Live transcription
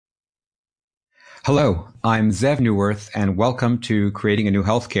Hello, I'm Zev Newworth, and welcome to Creating a New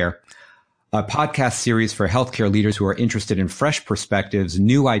Healthcare, a podcast series for healthcare leaders who are interested in fresh perspectives,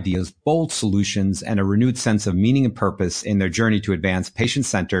 new ideas, bold solutions, and a renewed sense of meaning and purpose in their journey to advance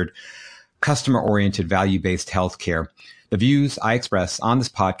patient-centered, customer-oriented, value-based healthcare. The views I express on this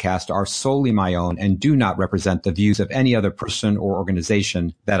podcast are solely my own and do not represent the views of any other person or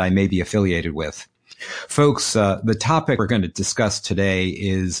organization that I may be affiliated with. Folks, the topic we're going to discuss today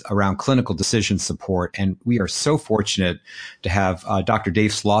is around clinical decision support, and we are so fortunate to have Dr.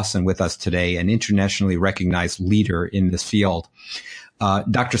 Dave Slawson with us today, an internationally recognized leader in this field.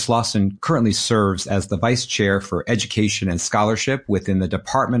 Dr. Slawson currently serves as the Vice Chair for Education and Scholarship within the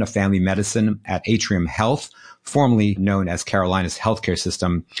Department of Family Medicine at Atrium Health, formerly known as Carolinas Healthcare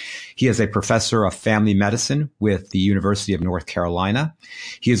System. He is a professor of family medicine with the University of North Carolina.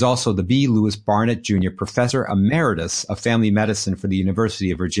 He is also the B. Lewis Barnett Jr. Professor Emeritus of Family Medicine for the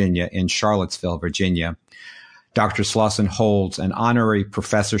University of Virginia in Charlottesville, Virginia. Dr. Slawson holds an honorary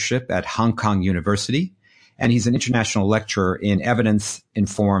professorship at Hong Kong University, and he's an international lecturer in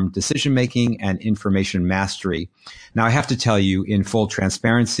evidence-informed decision-making and information mastery. Now, I have to tell you, in full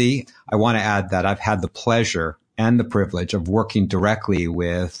transparency, I want to add that I've had the pleasure and the privilege of working directly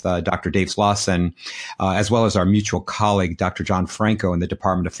with Dr. Dave Slawson, as well as our mutual colleague, Dr. John Franco, in the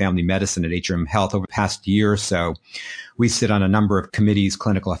Department of Family Medicine at Atrium Health over the past year or so. We sit on a number of committees,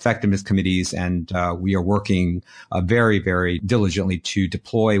 clinical effectiveness committees, and we are working very, very diligently to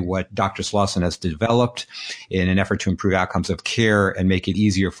deploy what Dr. Slawson has developed in an effort to improve outcomes of care and make it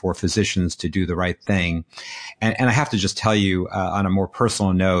easier for physicians to do the right thing. And I have to just tell you, on a more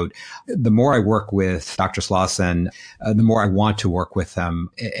personal note, the more I work with Dr. Slawson, the more I want to work with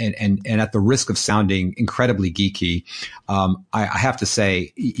them. And at the risk of sounding incredibly geeky, I have to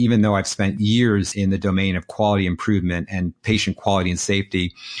say, even though I've spent years in the domain of quality improvement and patient quality and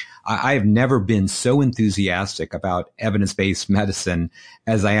safety, I have never been so enthusiastic about evidence-based medicine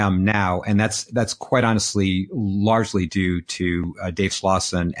as I am now. And that's quite honestly largely due to Dave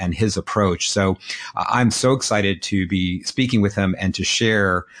Slawson and his approach. So I'm so excited to be speaking with him and to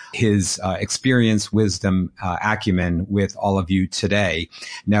share his experience, wisdom, acumen with all of you today.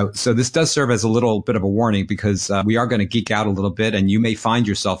 Now, so this does serve as a little bit of a warning because we are going to geek out a little bit, and you may find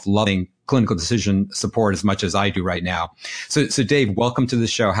yourself loving clinical decision support as much as I do right now. So Dave, welcome to the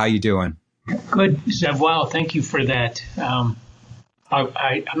show. How you doing? Good, Zev. Wow, thank you for that. I'm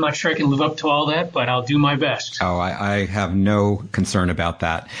not sure I can live up to all that, but I'll do my best. Oh, I have no concern about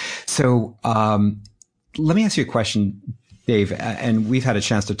that. So let me ask you a question, Dave, and we've had a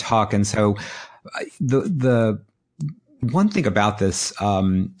chance to talk. And so the one thing about this,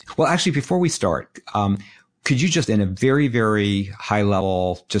 well, actually, before we start, could you just, in a very, very high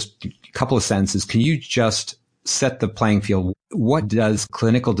level, just a couple of sentences, can you just set the playing field? What does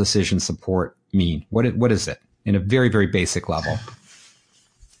clinical decision support mean? What is it in a very, very basic level?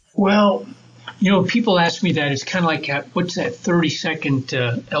 Well, people ask me that. It's kind of like, what's that 30-second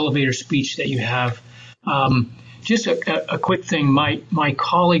elevator speech that you have? Just a quick thing. My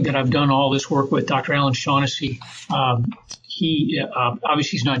colleague that I've done all this work with, Dr. Alan Shaughnessy, he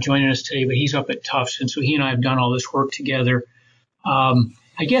obviously he's not joining us today, but he's up at Tufts, and so he and I have done all this work together.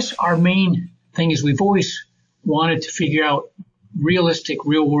 I guess our main thing is we've always wanted to figure out realistic,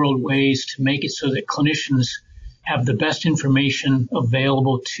 real-world ways to make it so that clinicians have the best information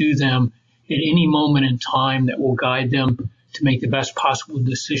available to them at any moment in time that will guide them to make the best possible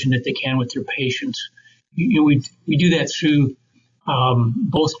decision that they can with their patients. We do that through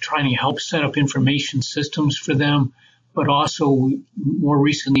both trying to help set up information systems for them, but also more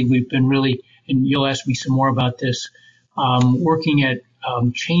recently we've been really, and you'll ask me some more about this, working at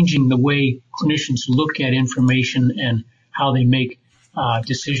changing the way clinicians look at information and how they make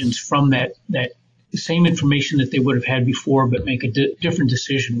decisions from that same information that they would have had before, but make a different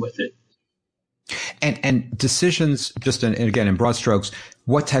decision with it. And decisions, just again, in broad strokes,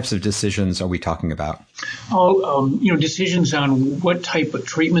 what types of decisions are we talking about? Decisions on what type of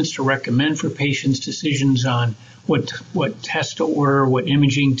treatments to recommend for patients, decisions on what tests to order, what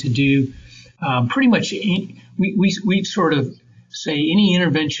imaging to do. Pretty much, we sort of say any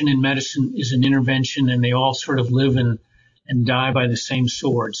intervention in medicine is an intervention, and they all sort of live and die by the same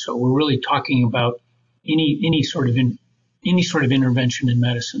sword. So we're really talking about any sort of intervention in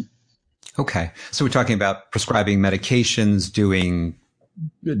medicine. Okay. So we're talking about prescribing medications, doing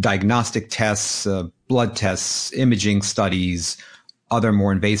diagnostic tests, blood tests, imaging studies, other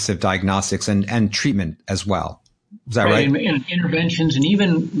more invasive diagnostics, and treatment as well. Is that right? And interventions, and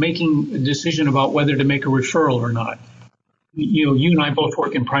even making a decision about whether to make a referral or not. You and I both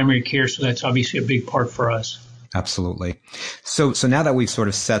work in primary care, so that's obviously a big part for us. Absolutely. So now that we've sort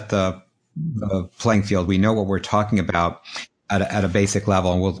of set the the playing field. We know what we're talking about at a basic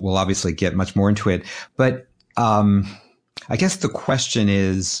level, and we'll obviously get much more into it. But I guess the question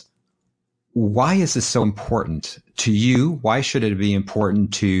is, why is this so important to you? Why should it be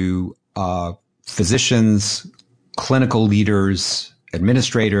important to physicians, clinical leaders,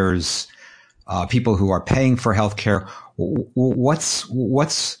 administrators, people who are paying for healthcare? What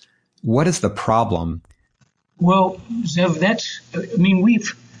is the problem? Well, Zev,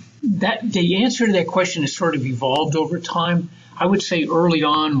 the answer to that question has sort of evolved over time. I would say early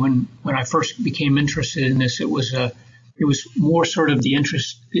on, when I first became interested in this, it was more sort of the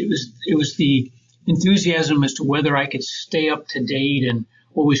interest. It was the enthusiasm as to whether I could stay up to date and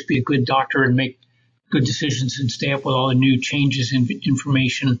always be a good doctor and make good decisions and stay up with all the new changes in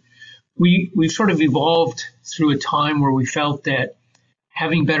information. We've sort of evolved through a time where we felt that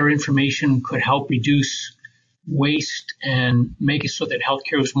having better information could help reduce waste and make it so that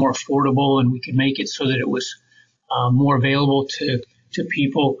healthcare was more affordable, and we could make it so that it was more available to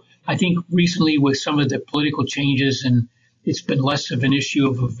people. I think recently with some of the political changes, and it's been less of an issue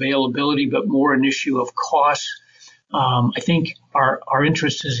of availability, but more an issue of cost. I think our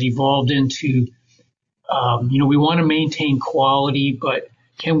interest has evolved into, we want to maintain quality, but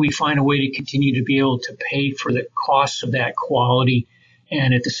can we find a way to continue to be able to pay for the costs of that quality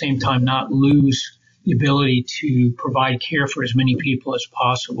and at the same time not lose the ability to provide care for as many people as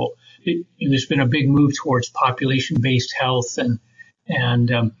possible? There's been a big move towards population-based health, and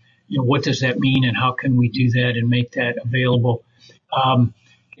what does that mean, and how can we do that and make that available?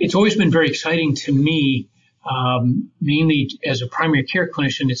 It's always been very exciting to me, mainly as a primary care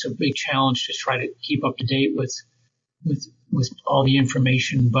clinician. It's a big challenge to try to keep up to date with all the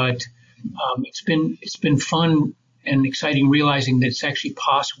information, but it's been fun and exciting realizing that it's actually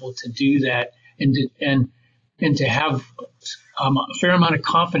possible to do that, and to have a fair amount of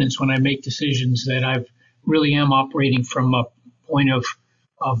confidence when I make decisions that I really am operating from a point of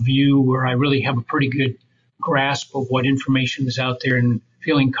view where I really have a pretty good grasp of what information is out there and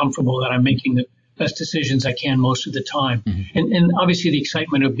feeling comfortable that I'm making the best decisions I can most of the time. Mm-hmm. And obviously the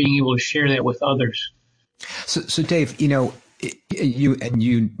excitement of being able to share that with others. So Dave, you know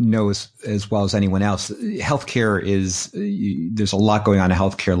as well as anyone else, healthcare there's a lot going on in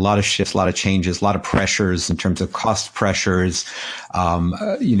healthcare, a lot of shifts, a lot of changes, a lot of pressures in terms of cost pressures,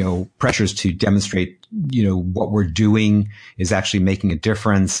 pressures to demonstrate, what we're doing is actually making a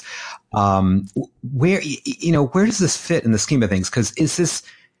difference. Where does this fit in the scheme of things? Because is this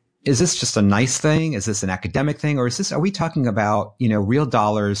just a nice thing? Is this an academic thing? Or are we talking about, real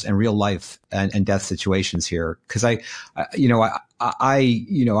dollars and real life and death situations here? Cause I'm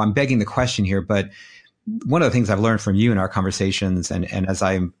begging the question here, but one of the things I've learned from you in our conversations and as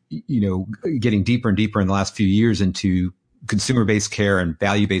I'm, getting deeper and deeper in the last few years into consumer-based care and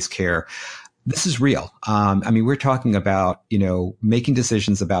value-based care, this is real. We're talking about, making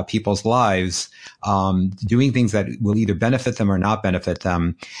decisions about people's lives, doing things that will either benefit them or not benefit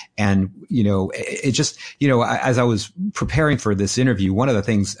them. And, it just, as I was preparing for this interview, one of the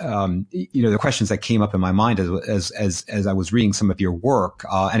things, the questions that came up in my mind as I was reading some of your work,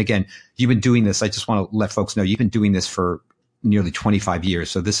 and again, you've been doing this. I just want to let folks know you've been doing this for nearly 25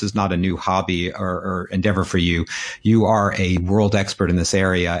 years. So this is not a new hobby or endeavor for you. You are a world expert in this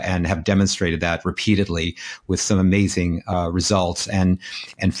area and have demonstrated that repeatedly with some amazing results and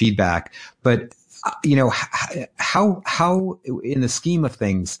feedback. But, how in the scheme of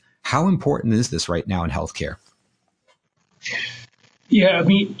things, how important is this right now in healthcare? Yeah,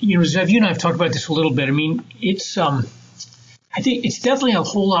 Zev, you and I have talked about this a little bit. It's, I think it's definitely a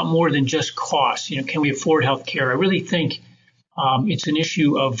whole lot more than just cost. Can we afford healthcare? I really think it's an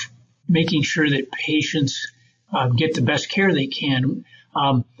issue of making sure that patients get the best care they can.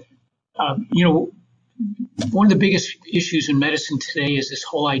 One of the biggest issues in medicine today is this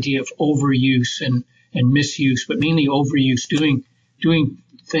whole idea of overuse and misuse, but mainly overuse, doing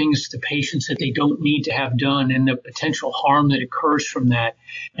things to patients that they don't need to have done and the potential harm that occurs from that.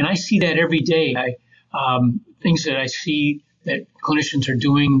 And I see that every day. Things that I see that clinicians are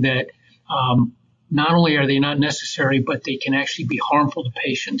doing that not only are they not necessary, but they can actually be harmful to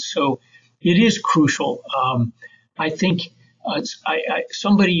patients. So it is crucial. I think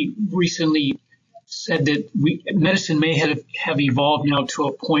somebody recently said that medicine may have evolved now to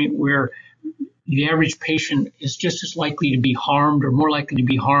a point where the average patient is just as likely to be harmed or more likely to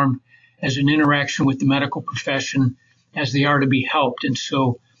be harmed as an interaction with the medical profession as they are to be helped. And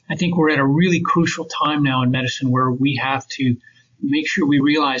so I think we're at a really crucial time now in medicine where we have to make sure we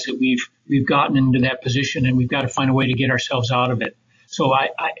realize that we've gotten into that position and we've got to find a way to get ourselves out of it. So I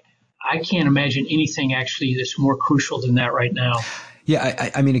can't imagine anything actually that's more crucial than that right now.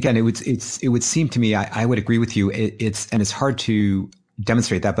 Yeah, I mean, again, it would seem to me, I would agree with you. It's hard to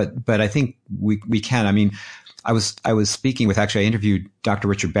demonstrate that, but I think we can. I mean, I was speaking with, actually, I interviewed Dr.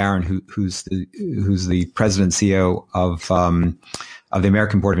 Richard Barron, who's the president and CEO of the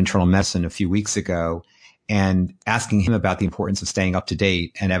American Board of Internal Medicine a few weeks ago, and asking him about the importance of staying up to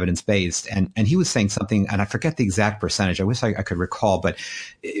date and evidence based. And he was saying something, and I forget the exact percentage. I wish I could recall, but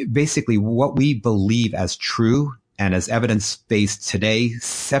basically what we believe as true and as evidence based today,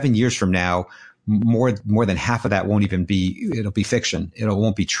 7 years from now, more than half of that won't even be, it'll be fiction. It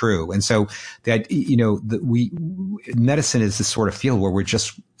won't be true. And so medicine is this sort of field where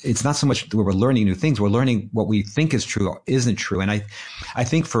it's not so much where we're learning new things. We're learning what we think is true or isn't true. And I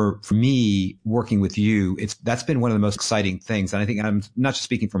think for me, working with you, that's been one of the most exciting things. And I think I'm not just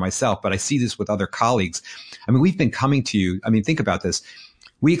speaking for myself, but I see this with other colleagues. I mean, we've been coming to you. I mean, think about this.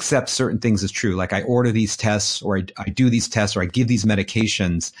 We accept certain things as true. Like I order these tests, or I do these tests, or I give these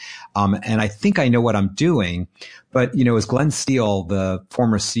medications. And I think I know what I'm doing. But, as Glenn Steele, the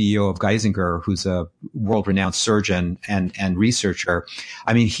former CEO of Geisinger, who's a world-renowned surgeon and researcher,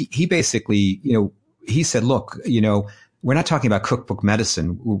 I mean, he basically, he said, look, we're not talking about cookbook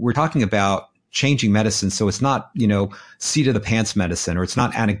medicine. We're talking about changing medicine. So it's not, seat of the pants medicine, or it's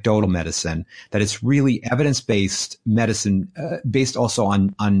not anecdotal medicine, that it's really evidence-based medicine, based also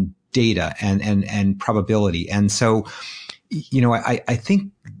on data and probability. And so, I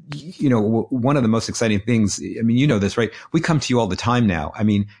think, one of the most exciting things, I mean, this, right? We come to you all the time now. I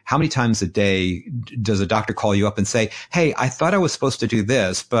mean, how many times a day does a doctor call you up and say, hey, I thought I was supposed to do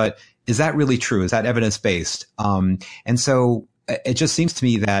this, but is that really true? Is that evidence-based? And so it just seems to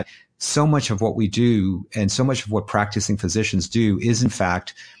me that so much of what we do and so much of what practicing physicians do is, in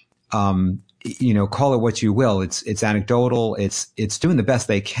fact, call it what you will. It's anecdotal. It's doing the best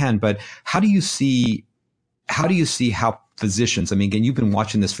they can. But how do you see how physicians, I mean, again, you've been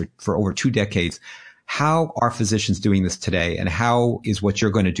watching this for over 2 decades. How are physicians doing this today, and how is what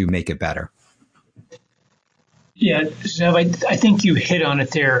you're going to do make it better? Yeah, Zev, I think you hit on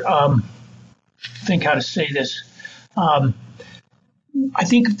it there. Think how to say this. I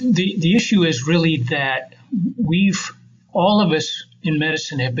think the issue is really that all of us in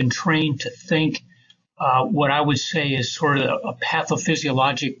medicine have been trained to think what I would say is sort of a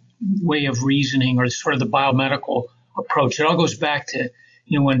pathophysiologic way of reasoning, or sort of the biomedical approach. It all goes back to,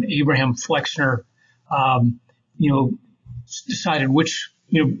 when Abraham Flexner, decided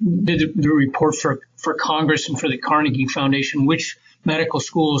did the report for Congress and for the Carnegie Foundation, which medical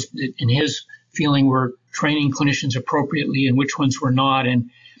schools, in his feeling, were training clinicians appropriately and which ones were not.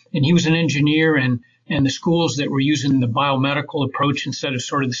 And he was an engineer, and the schools that were using the biomedical approach instead of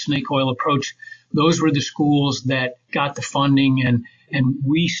sort of the snake oil approach, those were the schools that got the funding. And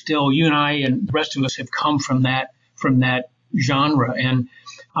we still, you and I and the rest of us, have come from that genre. And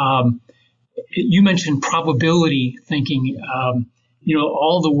you mentioned probability thinking.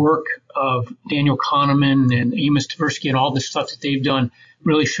 All the work of Daniel Kahneman and Amos Tversky and all the stuff that they've done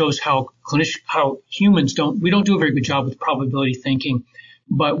really shows how humans we don't do a very good job with probability thinking,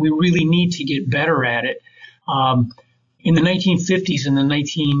 but we really need to get better at it. In the 1950s and the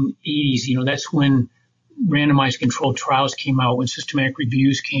 1980s, that's when randomized controlled trials came out, when systematic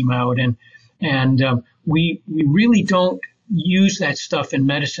reviews came out, and we really don't use that stuff in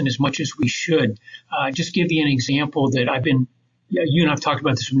medicine as much as we should. Just give you an example that you and I've talked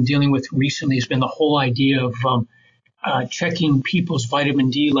about this, we've been dealing with recently, has been the whole idea of checking people's vitamin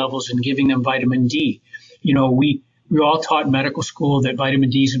D levels and giving them vitamin D. We all taught in medical school that vitamin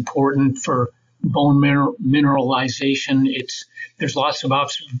D is important for bone mineralization. There's lots of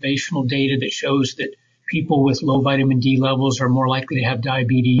observational data that shows that people with low vitamin D levels are more likely to have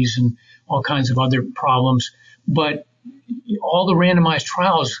diabetes and all kinds of other problems. But all the randomized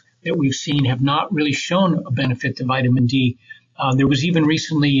trials that we've seen have not really shown a benefit to vitamin D. There was even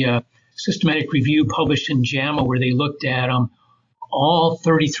recently a systematic review published in JAMA where they looked at all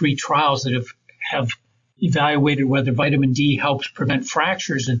 33 trials that have evaluated whether vitamin D helps prevent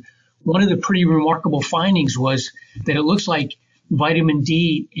fractures. And one of the pretty remarkable findings was that it looks like vitamin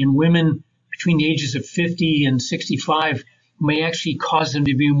D in women between the ages of 50 and 65 may actually cause them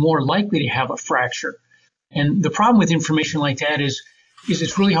to be more likely to have a fracture. And the problem with information like that is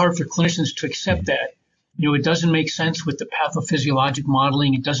it's really hard for clinicians to accept that. It doesn't make sense with the pathophysiologic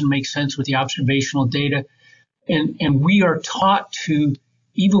modeling. It doesn't make sense with the observational data. And we are taught to,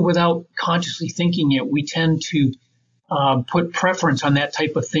 even without consciously thinking it, we tend to put preference on that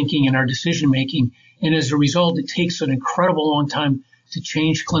type of thinking in our decision making. And as a result, it takes an incredible long time to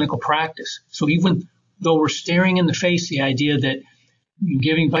change clinical practice. So even though we're staring in the face the idea that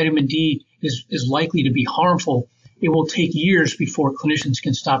giving vitamin D is likely to be harmful, it will take years before clinicians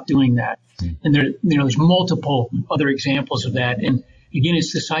can stop doing that. And there's multiple other examples of that. And again,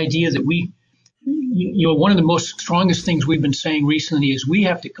 it's this idea that one of the most strongest things we've been saying recently is we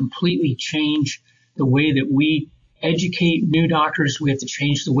have to completely change the way that we educate new doctors. We have to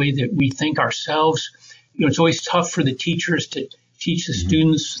change the way that we think ourselves. It's always tough for the teachers to teach the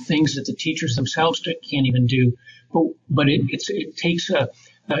students things that the teachers themselves can't even do. But it takes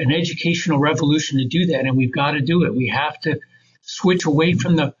an educational revolution to do that, and we've got to do it. We have to switch away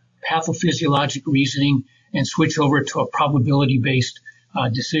from the pathophysiologic reasoning and switch over to a probability-based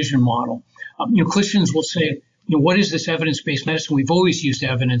decision model. Clinicians will say, what is this evidence-based medicine? We've always used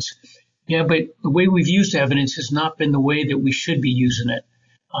evidence. Yeah, but the way we've used evidence has not been the way that we should be using it.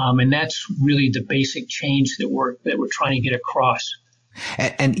 And that's really the basic change that we're trying to get across.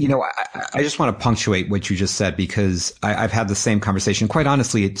 And I just want to punctuate what you just said, because I've had the same conversation. Quite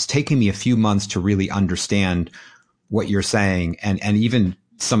honestly, it's taken me a few months to really understand what you're saying, and even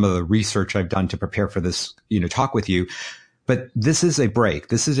some of the research I've done to prepare for this, talk with you. But this is a break.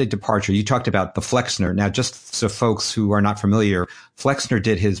 This is a departure. You talked about the Flexner. Now, just so folks who are not familiar, Flexner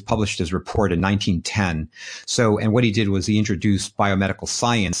published his report in 1910. And what he did was he introduced biomedical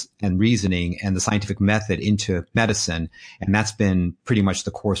science and reasoning and the scientific method into medicine. And that's been pretty much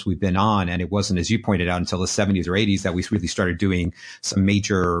the course we've been on. And it wasn't, as you pointed out, until the 70s or 80s that we really started doing some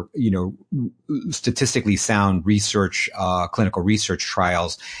major, statistically sound research, clinical research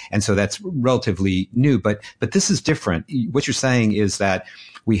trials. And so that's relatively new, but this is different. What you're saying is that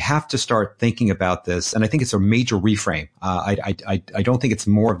we have to start thinking about this. And I think it's a major reframe. I don't think it's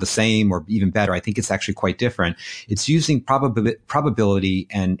more of the same or even better. I think it's actually quite different. It's using probability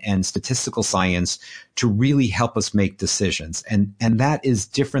and statistical science to really help us make decisions. And that is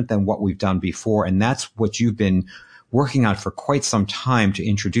different than what we've done before. And that's what you've been working on for quite some time to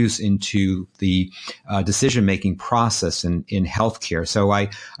introduce into the decision-making process in healthcare. So I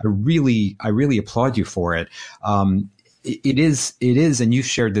really applaud you for it. It is, and you've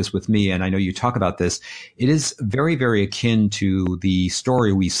shared this with me, and I know you talk about this. It is very, very akin to the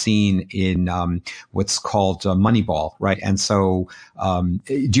story we've seen in what's called Moneyball, right? And so,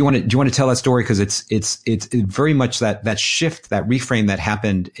 do you want to tell that story, because it's very much that shift, that reframe that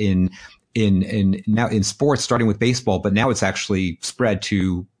happened in now in sports, starting with baseball, but now it's actually spread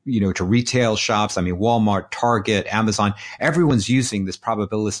to retail shops. I mean, Walmart, Target, Amazon. Everyone's using this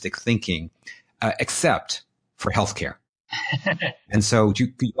probabilistic thinking, except for healthcare. And so do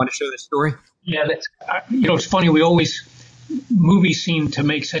you want to share this story? Yeah, that's, it's funny. Movies seem to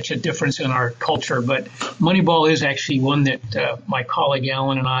make such a difference in our culture, but Moneyball is actually one that my colleague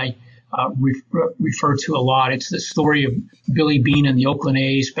Alan and I refer to a lot. It's the story of Billy Beane and the Oakland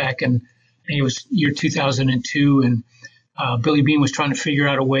A's back in, it was year 2002. And Billy Beane was trying to figure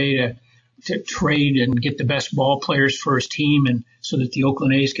out a way to trade and get the best ball players for his team, and so that the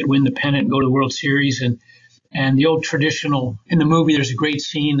Oakland A's could win the pennant and go to the World Series. And the old traditional, in the movie, there's a great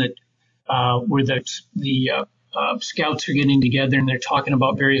scene that where the scouts are getting together and they're talking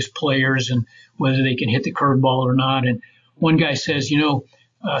about various players and whether they can hit the curveball or not. And one guy says,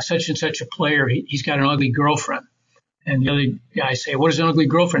 such and such a player, he's got an ugly girlfriend. And the other guy say, what does an ugly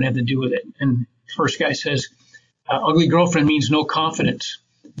girlfriend have to do with it? And the first guy says, ugly girlfriend means no confidence.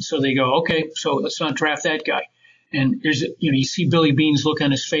 So they go, okay, so let's not draft that guy. And you see Billy Beane's look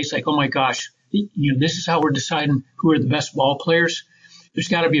on his face like, oh my gosh, this is how we're deciding who are the best ball players. There's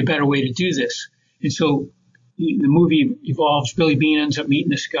got to be a better way to do this. And so the movie evolves. Billy Beane ends up meeting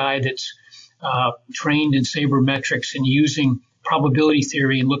this guy that's trained in sabermetrics and using probability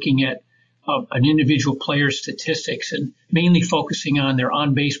theory and looking at an individual player's statistics and mainly focusing on their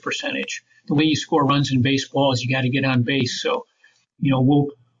on-base percentage. The way you score runs in baseball is you got to get on base. So, we'll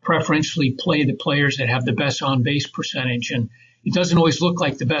preferentially play the players that have the best on-base percentage. And it doesn't always look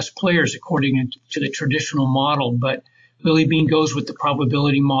like the best players according to the traditional model, but Billy Beane goes with the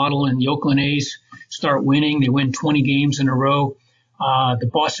probability model, and the Oakland A's start winning. They win 20 games in a row. The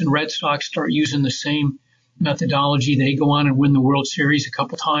Boston Red Sox start using the same methodology. They go on and win the World Series a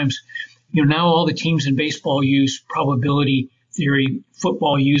couple times. Now all the teams in baseball use probability theory.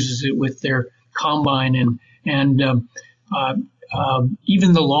 Football uses it with their combine, and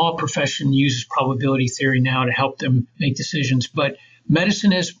even the law profession uses probability theory now to help them make decisions. But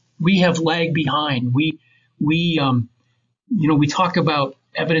medicine we have lagged behind. We talk about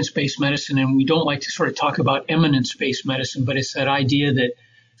evidence-based medicine, and we don't like to sort of talk about eminence-based medicine, but it's that idea that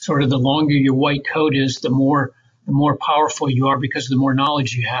sort of the longer your white coat is, the more powerful you are because the more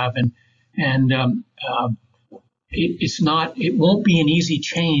knowledge you have. It won't be an easy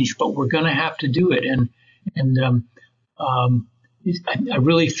change, but we're going to have to do it. I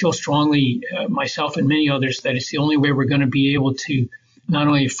really feel strongly, myself and many others, that it's the only way we're going to be able to not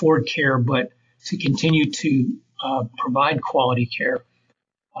only afford care, but to continue to provide quality care.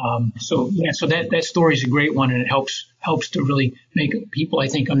 So that story is a great one, and it helps to really make people, I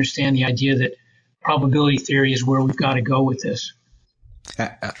think, understand the idea that probability theory is where we've got to go with this.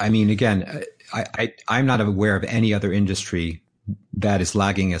 I mean, again, I'm not aware of any other industry that is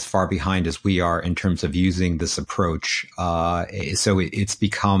lagging as far behind as we are in terms of using this approach. So it's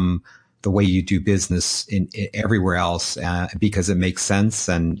become the way you do business in everywhere else, because it makes sense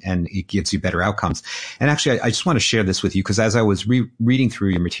and it gives you better outcomes. And actually, I just want to share this with you, because as I was reading through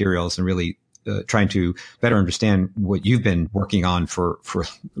your materials and really trying to better understand what you've been working on for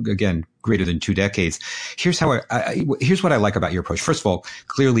again, greater than 2 decades, here's how here's what I like about your approach. First of all,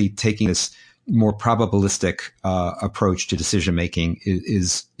 clearly taking this more probabilistic approach to decision making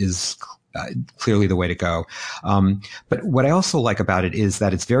is clearly the way to go. But what I also like about it is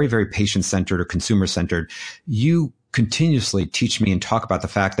that it's very, very patient centered or consumer centered. You continuously teach me and talk about the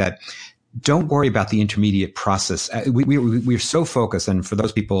fact that don't worry about the intermediate process. We're so focused, and for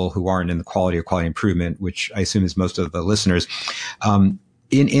those people who aren't in the quality or quality improvement, which I assume is most of the listeners,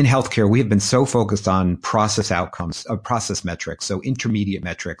 in healthcare, we have been so focused on process outcomes, process metrics, so intermediate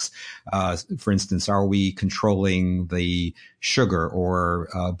metrics. For instance, are we controlling the sugar or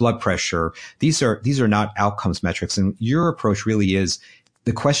blood pressure? These are not outcomes metrics. And your approach really is,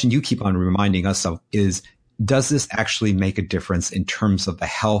 the question you keep on reminding us of is, does this actually make a difference in terms of the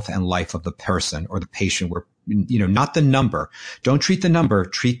health and life of the person or the patient? Where, not the number. Don't treat the number,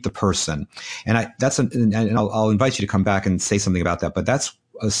 treat the person. And I'll invite you to come back and say something about that. But that's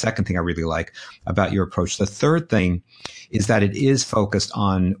a second thing I really like about your approach. The third thing is that it is focused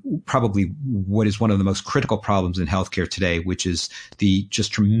on probably what is one of the most critical problems in healthcare today, which is the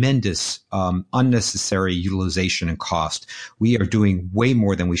just tremendous unnecessary utilization and cost. We are doing way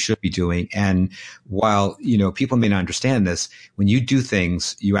more than we should be doing. And while, people may not understand this, when you do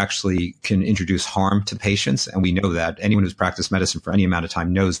things, you actually can introduce harm to patients. And we know that. Anyone who's practiced medicine for any amount of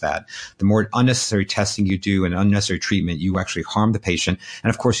time knows that. The more unnecessary testing you do and unnecessary treatment, you actually harm the patient. And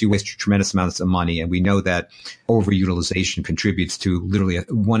of course, you waste tremendous amounts of money. And we know that overutilization contributes to literally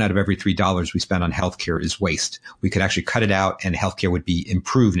 1 out of every $3 we spend on healthcare is waste. We could actually cut it out and healthcare would be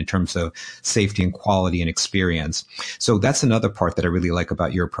improved in terms of safety and quality and experience. So that's another part that I really like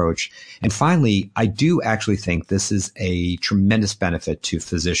about your approach. And finally, I do actually think this is a tremendous benefit to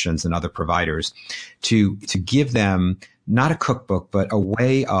physicians and other providers to give them not a cookbook, but a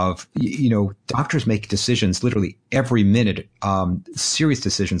way of, doctors make decisions literally every minute, serious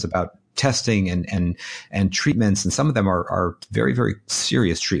decisions about testing and treatments. And some of them are very, very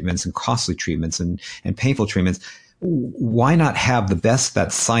serious treatments and costly treatments and painful treatments. Why not have the best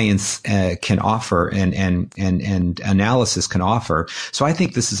that science can offer and analysis can offer? So I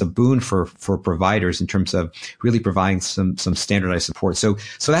think this is a boon for providers in terms of really providing some standardized support. So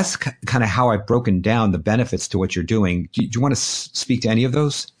that's kind of how I've broken down the benefits to what you're doing. Do you want to speak to any of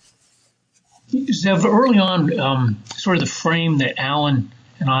those? Zev, early on, sort of the frame that Alan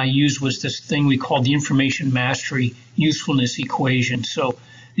and I used was this thing we called the information mastery usefulness equation. So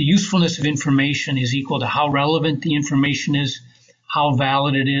the usefulness of information is equal to how relevant the information is, how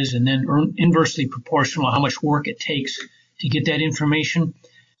valid it is, and then inversely proportional how much work it takes to get that information.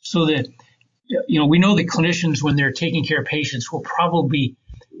 So that, we know that clinicians, when they're taking care of patients, will probably,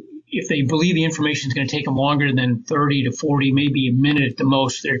 if they believe the information is going to take them longer than 30 to 40, maybe a minute at the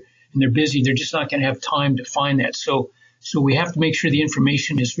most, they're busy, they're just not going to have time to find that. So we have to make sure the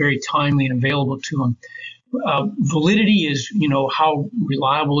information is very timely and available to them. Validity is, how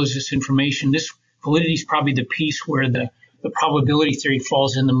reliable is this information? This validity is probably the piece where the probability theory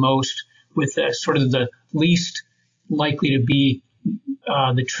falls in the most, with sort of the least likely to be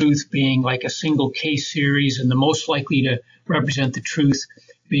the truth being like a single case series, and the most likely to represent the truth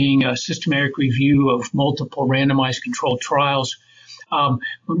being a systematic review of multiple randomized controlled trials. But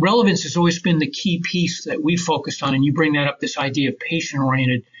relevance has always been the key piece that we focused on, and you bring that up, this idea of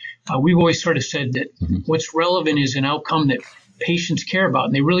patient-oriented. We've always sort of said that what's relevant is an outcome that patients care about,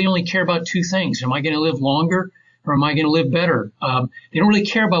 and they really only care about 2 things. Am I going to live longer, or am I going to live better? They don't really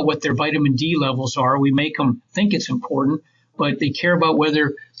care about what their vitamin D levels are. We make them think it's important, but they care about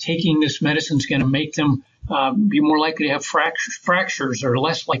whether taking this medicine is going to make them be more likely to have fractures, or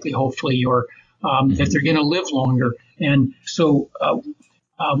less likely, hopefully, or that they're going to live longer. And so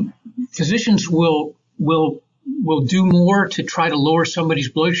physicians will do more to try to lower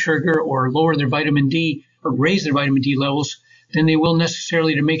somebody's blood sugar or lower their vitamin D or raise their vitamin D levels than they will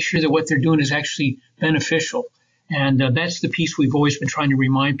necessarily to make sure that what they're doing is actually beneficial. And that's the piece we've always been trying to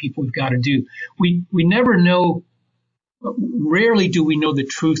remind people we've got to do. We never know rarely do we know the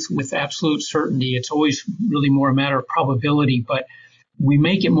truth with absolute certainty. It's always really more a matter of probability, but we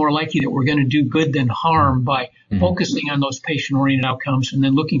make it more likely that we're going to do good than harm by focusing on those patient-oriented outcomes and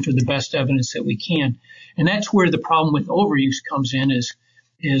then looking for the best evidence that we can. And that's where the problem with overuse comes in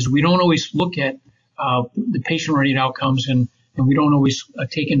is we don't always look at the patient-oriented outcomes and we don't always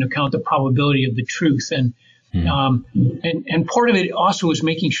take into account the probability of the truth. And part of it also is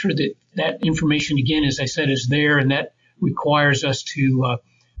making sure that information, again, as I said, is there, and that requires us to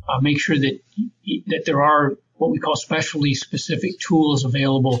make sure that there are what we call specialty specific tools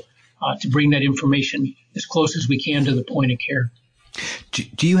available to bring that information as close as we can to the point of care.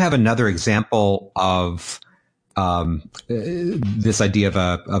 Do you have another example of this idea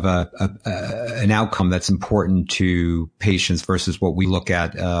of an outcome that's important to patients versus what we look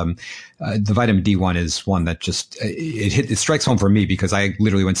at? The vitamin D one is one that just it strikes home for me because I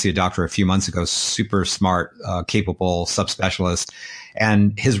literally went to see a doctor a few months ago, super smart, capable subspecialist,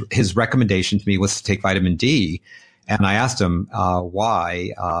 and his recommendation to me was to take vitamin D. And I asked him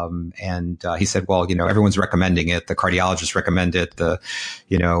why, and he said, "Well, everyone's recommending it. The cardiologists recommend it. The,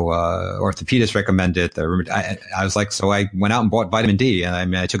 orthopedists recommend it." I was like, so I went out and bought vitamin D,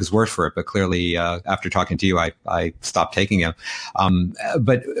 and I took his word for it. But clearly, after talking to you, I stopped taking it.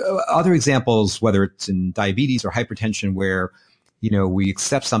 But other examples, whether it's in diabetes or hypertension, where we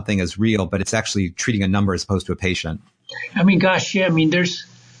accept something as real, but it's actually treating a number as opposed to a patient. I mean, gosh, yeah. I mean, there's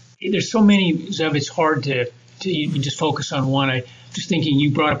so many, Zev. It's hard to just focus on one. I just thinking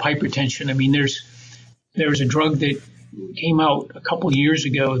you brought up hypertension. I mean, there's a drug that came out a couple of years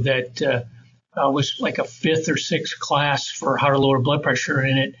ago that was like a 5th or 6th class for how to lower blood pressure,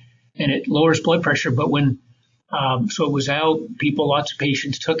 and it lowers blood pressure. But when so it was out, lots of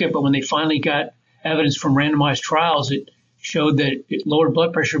patients took it, but when they finally got evidence from randomized trials, it showed that it lowered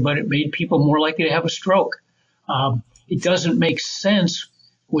blood pressure, but it made people more likely to have a stroke. It doesn't make sense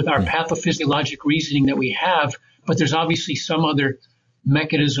with our pathophysiologic reasoning that we have, but there's obviously some other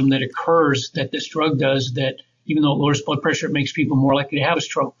mechanism that occurs that this drug does that, even though it lowers blood pressure, it makes people more likely to have a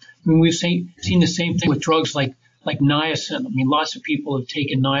stroke. I mean, we've seen the same thing with drugs like niacin. I mean, lots of people have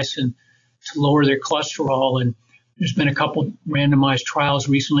taken niacin to lower their cholesterol, and there's been a couple randomized trials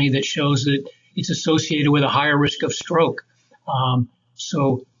recently that shows that it's associated with a higher risk of stroke.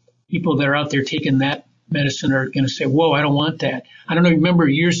 So people that are out there taking that medicine are going to say, whoa, I don't want that. I don't know. Remember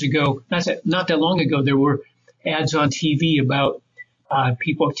years ago, not that long ago, there were ads on TV about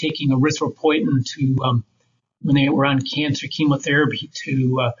people taking erythropoietin to when they were on cancer chemotherapy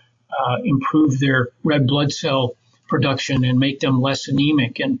to improve their red blood cell production and make them less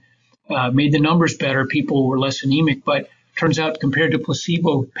anemic, and made the numbers better. People were less anemic, but turns out compared to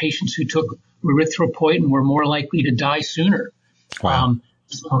placebo, patients who took erythropoietin were more likely to die sooner. Wow.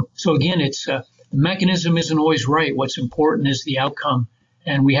 So again, it's the mechanism isn't always right. What's important is the outcome,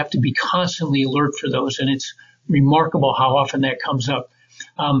 and we have to be constantly alert for those. And it's remarkable how often that comes up.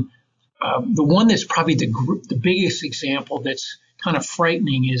 The one that's probably the biggest example that's kind of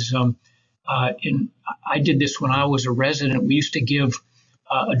frightening is, I did this when I was a resident. We used to give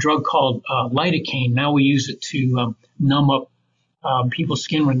a drug called lidocaine. Now we use it to numb up people's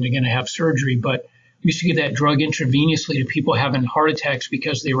skin when they're going to have surgery. But we used to give that drug intravenously to people having heart attacks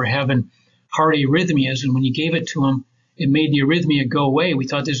because they were having heart arrhythmias, and when you gave it to them, it made the arrhythmia go away. We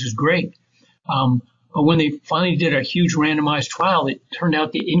thought this is great. But when they finally did a huge randomized trial, it turned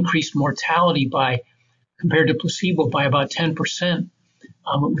out they increased mortality compared to placebo by about 10%,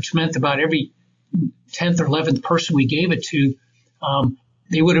 which meant about every 10th or 11th person we gave it to,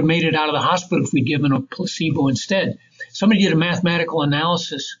 they would have made it out of the hospital if we'd given a placebo instead. Somebody did a mathematical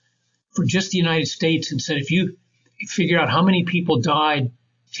analysis for just the United States and said, if you figure out how many people died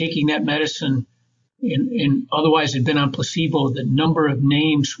taking that medicine and otherwise had been on placebo, the number of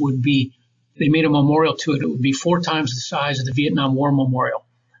names would be, they made a memorial to it. It would be 4 times the size of the Vietnam War Memorial.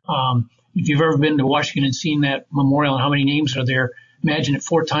 If you've ever been to Washington and seen that memorial and how many names are there, imagine it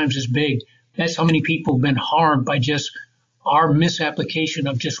 4 times as big. That's how many people have been harmed by just our misapplication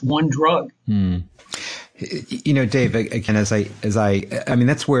of just one drug. Dave, again, I mean,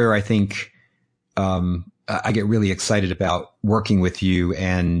 that's where I think, I get really excited about working with you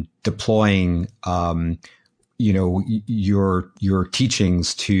and deploying, your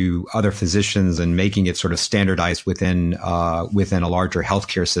teachings to other physicians and making it sort of standardized within a larger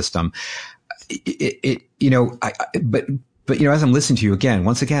healthcare system. But as I'm listening to you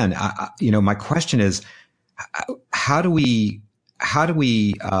once again, my question is, how do we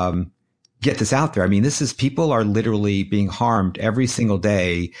get this out there? I mean, people are literally being harmed every single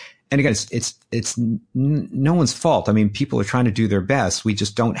day. and again, no one's fault. I mean, people are trying to do their best. We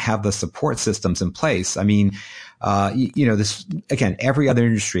just don't have the support systems in place. I mean, this, again, every other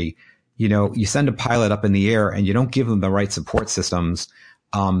industry, you send a pilot up in the air and you don't give them the right support systems.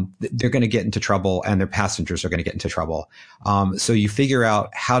 They're going to get into trouble and their passengers are going to get into trouble. So you figure out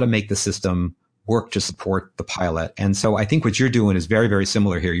how to make the system work to support the pilot. And so I think what you're doing is very, very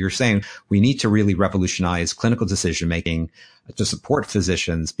similar here. You're saying we need to really revolutionize clinical decision making to support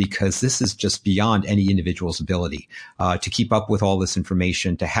physicians, because this is just beyond any individual's ability to keep up with all this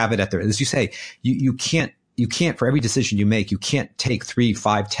information, to have it at their, as you say, you can't, for every decision you make, you can't take 3,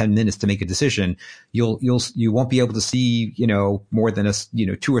 5, 10 minutes to make a decision. You won't be able to see, more than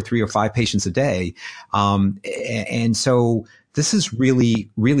 2 or 3 or 5 patients a day. And so this is really,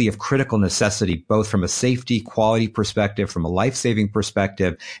 really of critical necessity, both from a safety, quality perspective, from a life-saving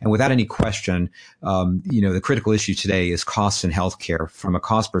perspective. And without any question, the critical issue today is costs in healthcare from a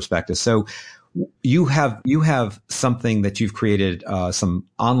cost perspective. So you have something that you've created, some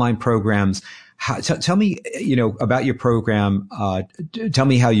online programs. Tell me, about your program. Tell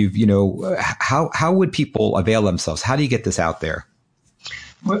me how you've, how would people avail themselves? How do you get this out there?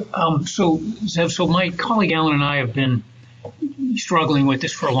 Well, so Zev, my colleague Alan and I have been struggling with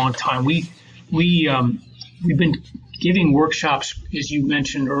this for a long time. We've been giving workshops, as you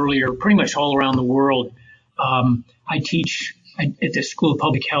mentioned earlier, pretty much all around the world. I teach at the School of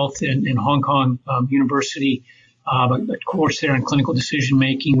Public Health in Hong Kong University, a course there in clinical decision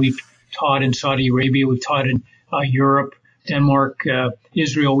making. We've taught in Saudi Arabia. We've taught in Europe, Denmark,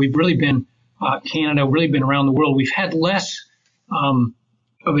 Israel. We've really been Canada. Really been around the world. We've had less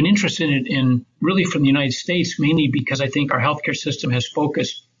of an interest in it in really from the United States, mainly because I think our healthcare system has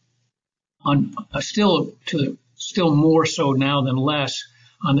focused on still more so now than less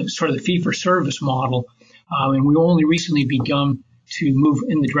on the sort of the fee-for-service model. And we only recently begun to move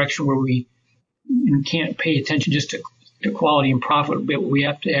in the direction where we can't pay attention just to quality and profit, but we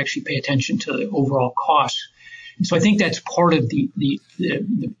have to actually pay attention to the overall costs. And so I think that's part of the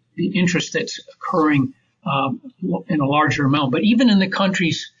interest that's occurring in a larger amount. But even in the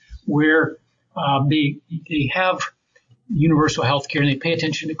countries where they have universal health care and they pay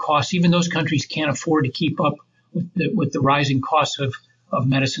attention to costs, even those countries can't afford to keep up with the rising costs of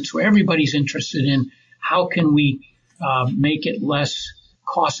medicine. So everybody's interested in how can we make it less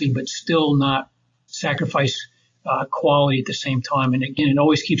costly but still not sacrifice quality at the same time. And again, it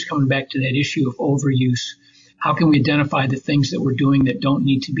always keeps coming back to that issue of overuse. How can we identify the things that we're doing that don't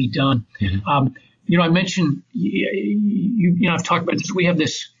need to be done? Mm-hmm. I mentioned, I've talked about this. We have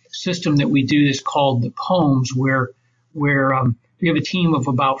this system that we do that's called the POEMS, where we have a team of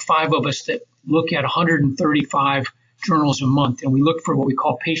about 5 of us that look at 135 journals a month, and we look for what we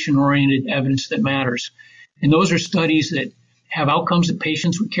call patient-oriented evidence that matters. And those are studies that have outcomes that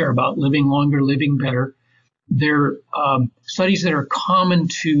patients would care about, living longer, living better. They're studies that are common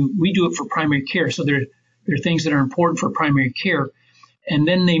to, we do it for primary care, so they're things that are important for primary care. And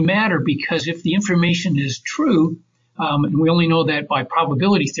then they matter because if the information is true, and we only know that by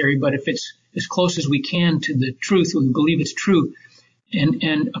probability theory, but if it's as close as we can to the truth, we believe it's true,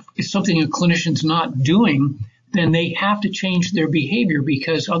 and if something a clinician's not doing, then they have to change their behavior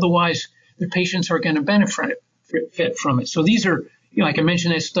because otherwise their patients are going to benefit from it. So these are, like I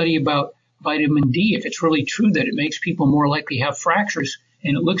mentioned, that study about vitamin D. If it's really true that it makes people more likely to have fractures,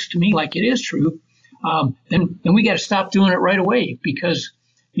 and it looks to me like it is true, then we got to stop doing it right away because,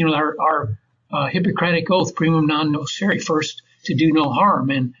 our Hippocratic oath, primum non nocere, first to do no harm,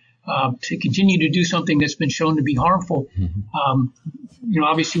 and to continue to do something that's been shown to be harmful. Mm-hmm.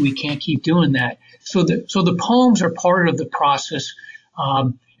 Obviously we can't keep doing that. So the POEMS are part of the process.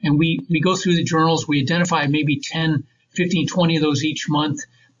 And we go through the journals. We identify maybe 10, 15, 20 of those each month.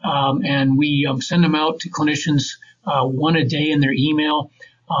 And we send them out to clinicians, one a day in their email.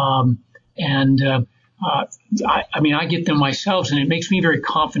 I get them myself, and it makes me very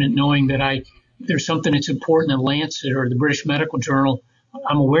confident knowing that there's something that's important in Lancet or the British Medical Journal.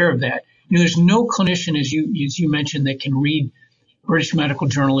 I'm aware of that. There's no clinician, as you mentioned, that can read British Medical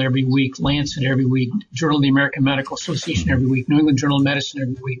Journal every week, Lancet every week, Journal of the American Medical Association every week, New England Journal of Medicine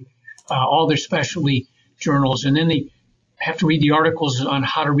every week, all their specialty journals. And then they have to read the articles on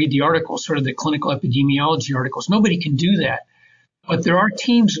how to read the articles, sort of the clinical epidemiology articles. Nobody can do that. But there are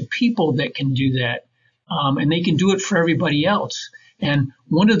teams of people that can do that, and they can do it for everybody else. And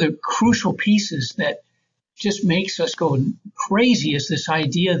one of the crucial pieces that just makes us go crazy is this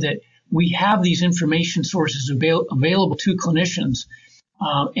idea that we have these information sources available to clinicians,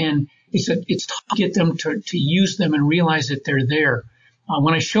 and it's tough to get them to use them and realize that they're there.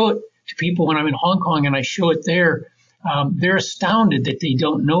 When I show it to people when I'm in Hong Kong and I show it there, they're astounded that they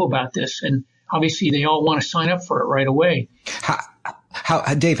don't know about this. And obviously they all want to sign up for it right away.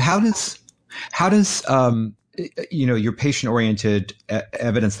 Dave, how does your patient-oriented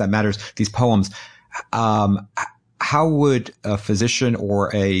evidence that matters, these poems, how would a physician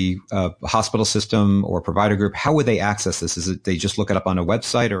or a hospital system or provider group, how would they access this? Is it they just look it up on a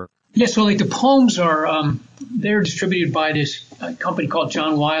website or? Yeah, so like the poems are, they're distributed by this company called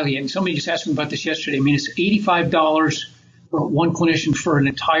John Wiley, and somebody just asked me about this yesterday. I mean, it's $85 for one clinician for an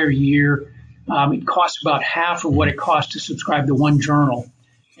entire year. It costs about half of what it costs to subscribe to one journal,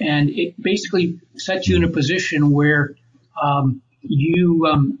 and it basically sets you in a position where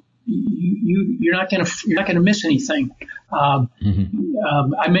you're not going to miss anything. I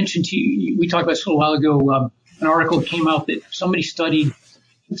mentioned to you, we talked about this a little while ago, an article that came out that somebody studied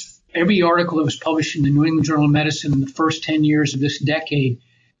every article that was published in the New England Journal of Medicine in the first 10 years of this decade.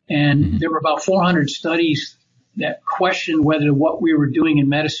 And there were about 400 studies that questioned whether what we were doing in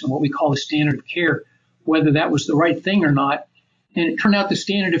medicine, what we call the standard of care, whether that was the right thing or not. And it turned out the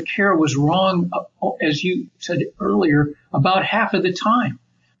standard of care was wrong, as you said earlier, about half of the time.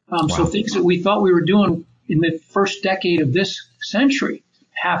 Wow. So things that we thought we were doing in the first decade of this century,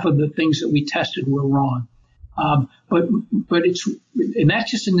 half of the things that we tested were wrong. But it's, and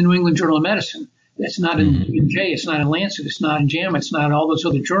that's just in the New England Journal of Medicine. That's not in J, it's not in Lancet, it's not in JAMA, it's not in all those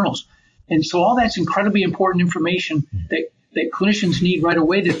other journals. And so all that's incredibly important information that clinicians need right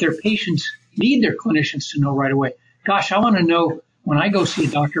away, that their patients need their clinicians to know right away. Gosh, I want to know when I go see a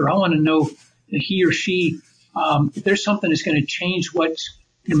doctor, I want to know that he or she, if there's something that's going to change what's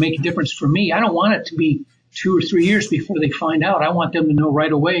going to make a difference for me. I don't want it to be 2 or 3 years before they find out. I want them to know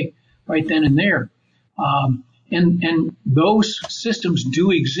right away, right then and there. And those systems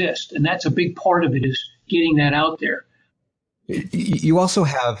do exist, and that's a big part of it, is getting that out there. You also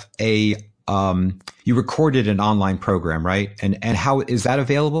have you recorded an online program, right? And how is that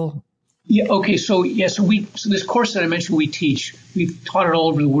available? Yeah. Okay. So this course that I mentioned, we teach. We've taught it all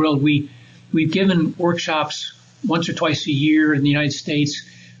over the world. We've given workshops once or twice a year in the United States.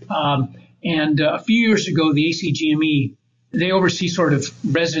 And a few years ago, the ACGME, they oversee sort of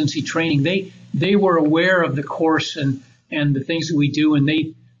residency training. They were aware of the course and the things that we do, and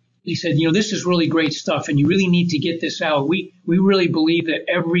they said, this is really great stuff, and you really need to get this out. We really believe that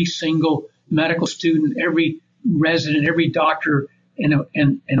every single medical student, every resident, every doctor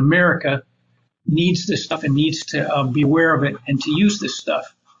in America needs this stuff and needs to be aware of it and to use this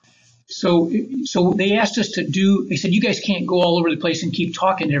stuff. So they asked us they said, you guys can't go all over the place and keep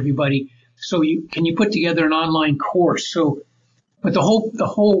talking to everybody. So can you put together an online course? But the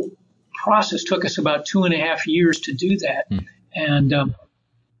whole process took us about 2.5 years to do that. And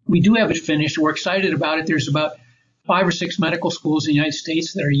we do have it finished. We're excited about it. There's about 5 or 6 medical schools in the United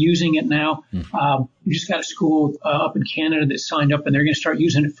States that are using it now. We just got a school up in Canada that signed up, and they're going to start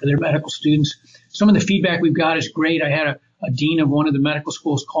using it for their medical students. Some of the feedback we've got is great. I had a dean of one of the medical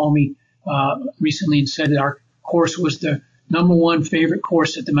schools call me recently and said that our course was the number one favorite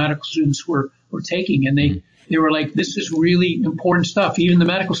course that the medical students were taking. And they were like, this is really important stuff. Even the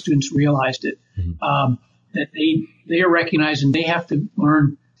medical students realized it, that they are recognizing they have to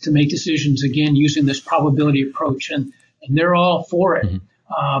learn to make decisions again using this probability approach, and they're all for it.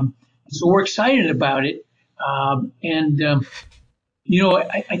 So we're excited about it. I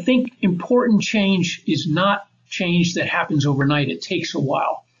think important change is not change that happens overnight. It takes a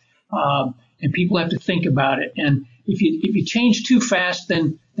while, and people have to think about it. And if you change too fast,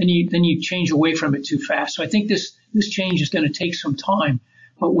 then you change away from it too fast. So I think this change is going to take some time.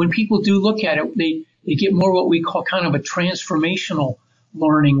 But when people do look at it, they get more what we call kind of a transformational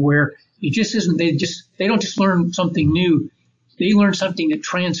learning, where it just isn't, they don't just learn something new. They learn something that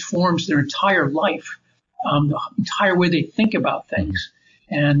transforms their entire life, the entire way they think about things.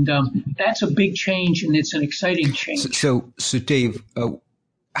 And that's a big change, and it's an exciting change. So Dave,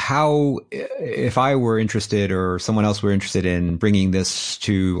 how, if I were interested or someone else were interested in bringing this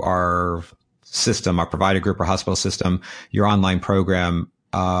to our system, our provider group or hospital system, your online program,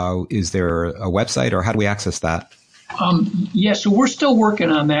 is there a website, or how do we access that? So we're still working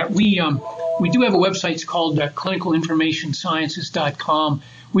on that. We do have a website. It's called clinicalinformationsciences.com.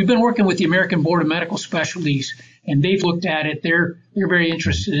 We've been working with the American Board of Medical Specialties, and they've looked at it. They're very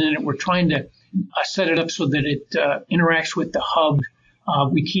interested in it. We're trying to set it up so that it interacts with the hub.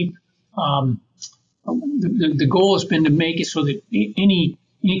 We keep the goal has been to make it so that any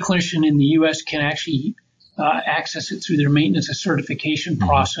clinician in the U.S. can actually access it through their maintenance and certification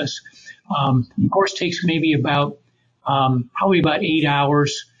process. The course takes maybe probably about 8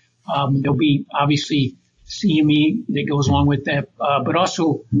 hours. There'll be obviously CME that goes along with that, but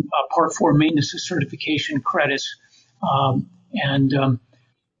also Part 4 maintenance and certification credits.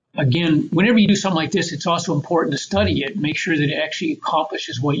 Again, whenever you do something like this, it's also important to study it, make sure that it actually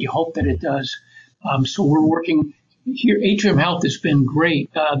accomplishes what you hope that it does. So we're working here. Atrium Health has been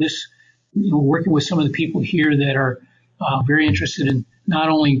great. Working with some of the people here that are very interested in not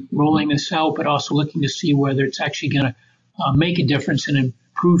only rolling this out, but also looking to see whether it's actually going to make a difference and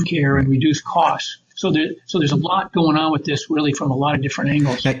improve care and reduce costs. So there's a lot going on with this, really, from a lot of different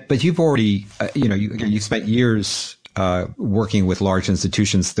angles. But you've already, you spent years working with large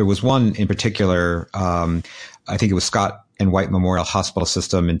institutions. There was one in particular, I think it was Scott and White Memorial Hospital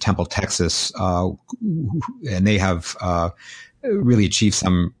System in Temple, Texas, and they have really achieved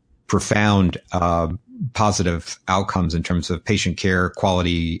some profound positive outcomes in terms of patient care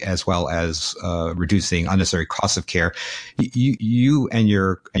quality, as well as reducing unnecessary costs of care. You and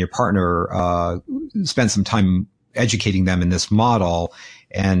your partner spent some time educating them in this model,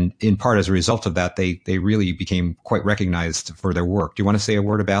 and in part as a result of that, they really became quite recognized for their work. Do you want to say a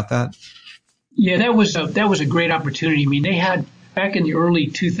word about that? Yeah, that was a great opportunity. I mean, they had back in the early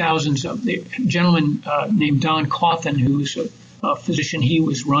 2000s a gentleman named Don Cawthon, who was a physician. He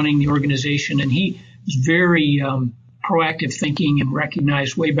was running the organization, and he was very proactive thinking and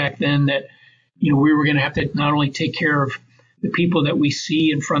recognized way back then that we were going to have to not only take care of the people that we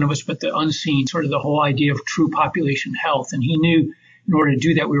see in front of us, but the unseen, sort of the whole idea of true population health. And he knew in order to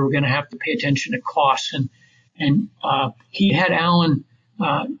do that, we were going to have to pay attention to costs. And he had Alan,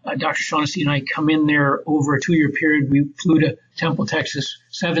 Dr. Shaughnessy and I come in there over a 2-year period. We flew to Temple, Texas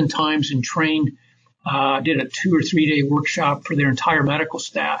 7 times and trained, did a 2 or 3 day workshop for their entire medical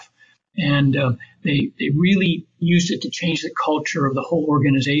staff. And they really used it to change the culture of the whole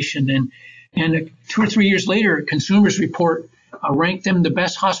organization. And 2 or 3 years later, Consumers Report ranked them the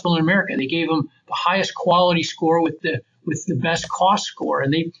best hospital in America. They gave them the highest quality score with the best cost score.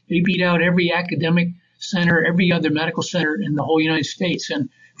 And they beat out every academic center, every other medical center in the whole United States. And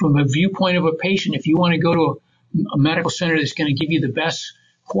from a viewpoint of a patient, if you want to go to a medical center that's going to give you the best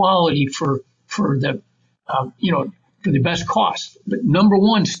quality for the for the best cost. But number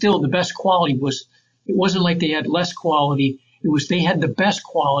one, still the best quality it wasn't like they had less quality. It was they had the best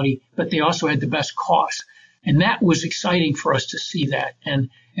quality, but they also had the best cost. And that was exciting for us to see that. And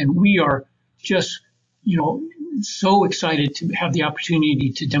we are just, so excited to have the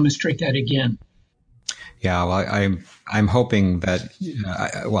opportunity to demonstrate that again. Yeah, well, I'm hoping that,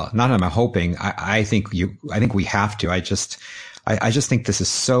 I think we have to. I just think this is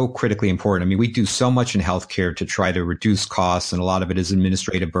so critically important. I mean, we do so much in healthcare to try to reduce costs, and a lot of it is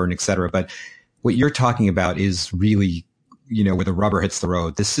administrative burden, et cetera. But what you're talking about is really, where the rubber hits the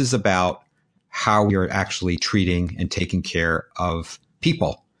road. This is about how we are actually treating and taking care of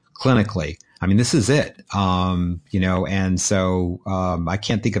people clinically. I mean, this is it, and so I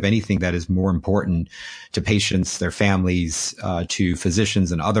can't think of anything that is more important to patients, their families, to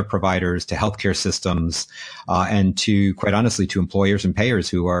physicians and other providers, to healthcare systems, and to, quite honestly, to employers and payers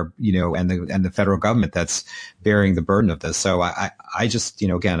who are, and the federal government that's bearing the burden of this. So I just,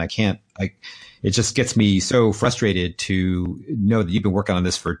 again, it just gets me so frustrated to know that you've been working on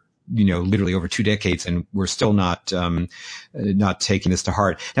this for literally over 2 decades, and we're still not taking this to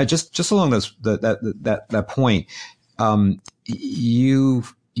heart. Now, just along that point, you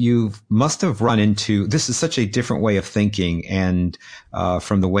must have run into, this is such a different way of thinking, and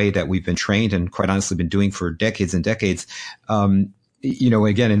from the way that we've been trained and quite honestly been doing for decades and decades. Again,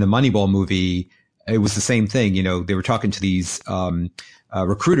 in the Moneyball movie, it was the same thing. They were talking to these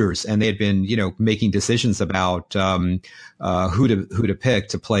recruiters, and they had been, making decisions about who to pick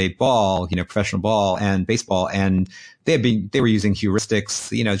to play ball, professional ball and baseball, and they were using heuristics,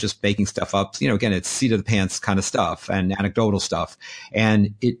 just making stuff up. Again, it's seat of the pants kind of stuff and anecdotal stuff,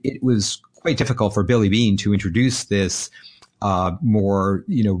 and it was quite difficult for Billy Beane to introduce this more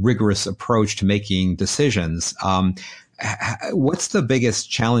rigorous approach to making decisions. What's the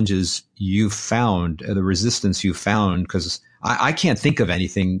biggest challenges you've found, the resistance you found? Because I can't think of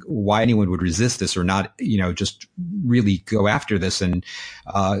anything why anyone would resist this or not, just really go after this. And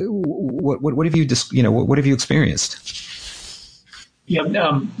what have you what have you experienced?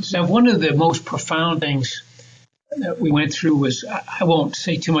 Yeah, so one of the most profound things that we went through was, I won't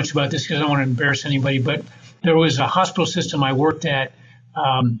say too much about this because I don't want to embarrass anybody, but there was a hospital system I worked at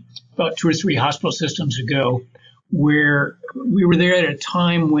about 2 or 3 hospital systems ago, where we were there at a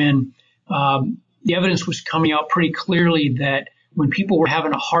time when the evidence was coming out pretty clearly that when people were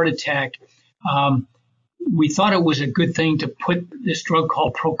having a heart attack, we thought it was a good thing to put this drug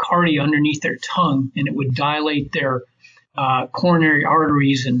called Procardia underneath their tongue, and it would dilate their coronary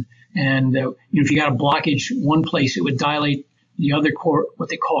arteries. And if you got a blockage one place, it would dilate the other what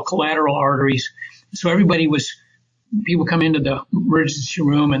they call collateral arteries. So everybody was people come into the emergency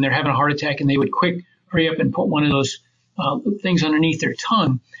room and they're having a heart attack, and they would quick hurry up and put one of those things underneath their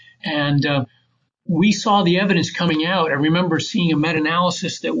tongue. And we saw the evidence coming out. I remember seeing a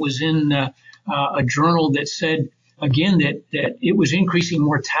meta-analysis that was in a journal that said, again, that it was increasing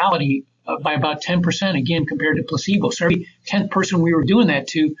mortality by about 10%, again, compared to placebo. So every 10th person we were doing that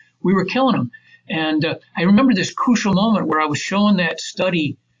to, we were killing them. And I remember this crucial moment where I was showing that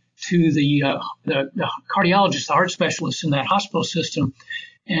study to the cardiologist, the heart specialist in that hospital system,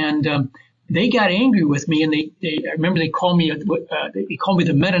 and they got angry with me. And I remember they called me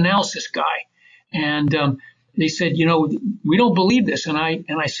the meta-analysis guy, and they said, we don't believe this. And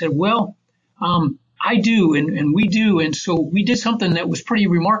I said, well, I do, and we do. And so we did something that was pretty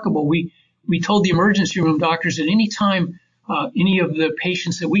remarkable. We told the emergency room doctors that any time any of the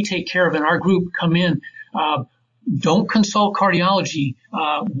patients that we take care of in our group come in, don't consult cardiology.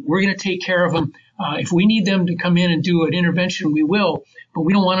 We're going to take care of them. If we need them to come in and do an intervention, we will, but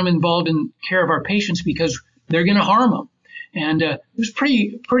we don't want them involved in care of our patients because they're going to harm them. And it was a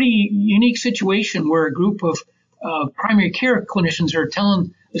pretty unique situation where a group of primary care clinicians are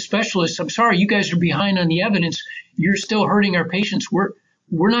telling the specialists, I'm sorry, you guys are behind on the evidence. You're still hurting our patients. We're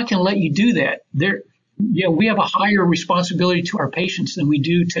not going to let you do that. We have a higher responsibility to our patients than we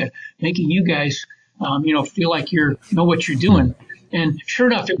do to making you guys feel like you know what you're doing. And sure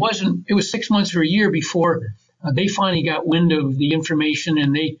enough, it was 6 months or a year before they finally got wind of the information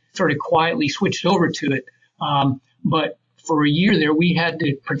and they sort of quietly switched over to it. But for a year there, we had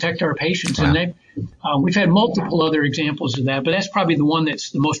to protect our patients. Wow. And we've had multiple other examples of that, but that's probably the one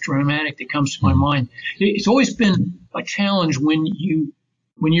that's the most dramatic that comes to my mind. It's always been a challenge when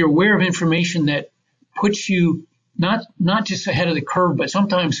you're aware of information that puts you not just ahead of the curve, but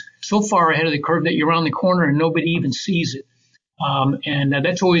sometimes so far ahead of the curve that you're around the corner and nobody even sees it. And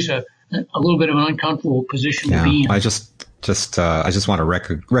that's always a little bit of an uncomfortable position to be in. I just want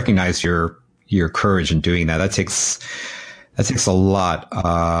to recognize your courage in doing that. That takes a lot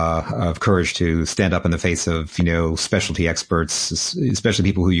of courage to stand up in the face of, specialty experts, especially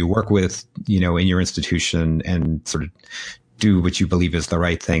people who you work with, in your institution, and sort of do what you believe is the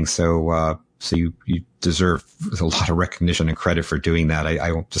right thing. So you deserve a lot of recognition and credit for doing that.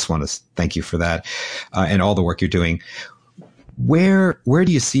 I just want to thank you for that, and all the work you're doing. Where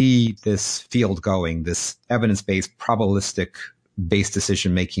do you see this field going, this evidence-based, probabilistic-based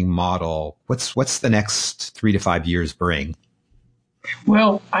decision-making model? What's the next 3 to 5 years bring?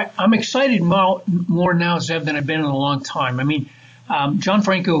 Well, I'm excited more now, Zev, than I've been in a long time. I mean, John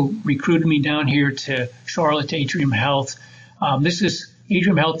Franco recruited me down here to Charlotte, to Atrium Health.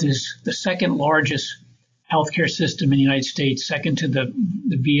 Atrium Health is the second largest healthcare system in the United States, second to the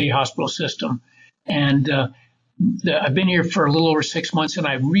VA hospital system. And I've been here for a little over 6 months, and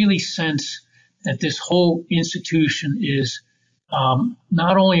I really sense that this whole institution is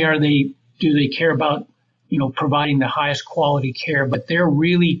not only do they care about providing the highest quality care, but they're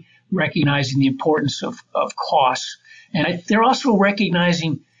really recognizing the importance of costs. And they're also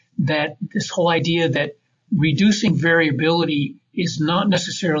recognizing that this whole idea that reducing variability is not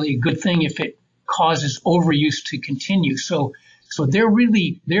necessarily a good thing if it causes overuse to continue. So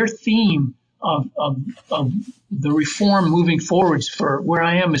their theme of the reform moving forwards for where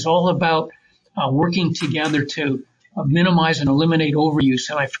I am is all about working together to minimize and eliminate overuse.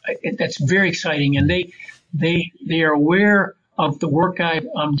 And that's very exciting. And they are aware of the work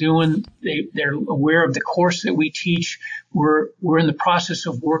I'm doing. They're aware of the course that we teach. We're in the process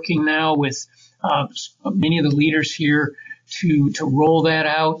of working now with many of the leaders here to roll that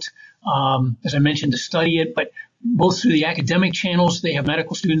out. As I mentioned, to study it, but both through the academic channels, they have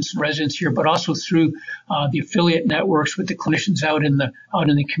medical students and residents here, but also through the affiliate networks with the clinicians out in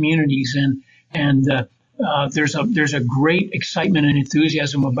the communities. And there's a great excitement and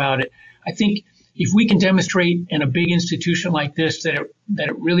enthusiasm about it. I think if we can demonstrate in a big institution like this that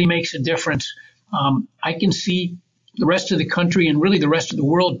it really makes a difference, I can see the rest of the country and really the rest of the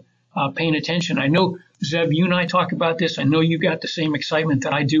world paying attention. I know, Zev, you and I talk about this. I know you've got the same excitement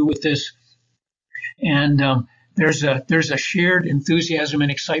that I do with this. And there's a shared enthusiasm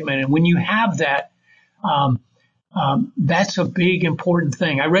and excitement. And when you have that, that's a big, important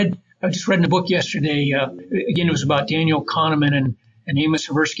thing. I just read in a book yesterday, again, it was about Daniel Kahneman and Amos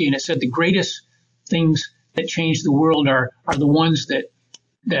Tversky, and it said the greatest things that change the world are the ones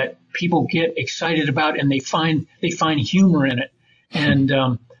that people get excited about and they find humor in it. And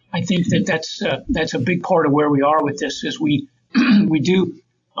I think that's a big part of where we are with this is we do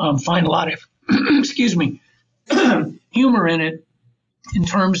find a lot of excuse me humor in it in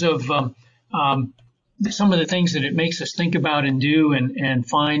terms of some of the things that it makes us think about and do and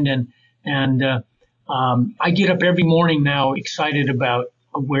find and I get up every morning now excited about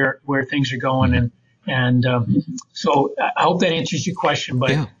where things are going. So I hope that answers your question.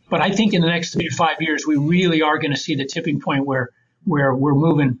 But I think in the next 3 to 5 years, we really are going to see the tipping point where we're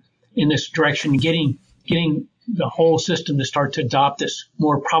moving in this direction, getting the whole system to start to adopt this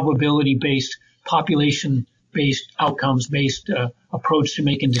more probability-based, population-based, outcomes-based approach to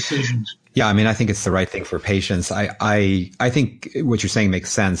making decisions. Yeah, I mean, I think it's the right thing for patients. I think what you're saying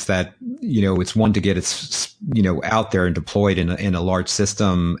makes sense, that, it's one to get it, out there and deployed in a large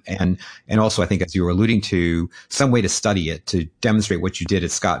system. And also, I think, as you were alluding to, some way to study it, to demonstrate what you did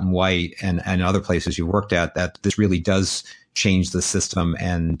at Scott and White and other places you worked at, that this really does change the system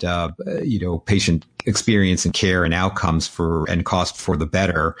and, patient experience and care and outcomes and cost for the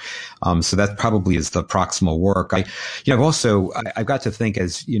better. So that probably is the proximal work. I've got to think,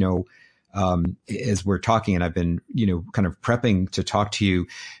 as we're talking, and I've been, kind of prepping to talk to you,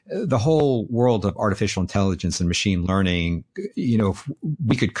 the whole world of artificial intelligence and machine learning, if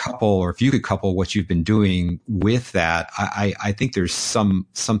we could couple, or if you could couple what you've been doing with that, I think there's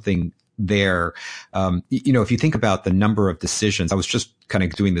something there. If you think about the number of decisions, I was just kind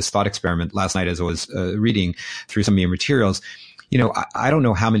of doing this thought experiment last night as I was reading through some of your materials. I don't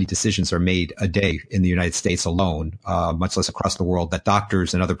know how many decisions are made a day in the United States alone, much less across the world, that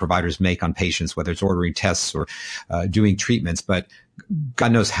doctors and other providers make on patients, whether it's ordering tests or doing treatments. But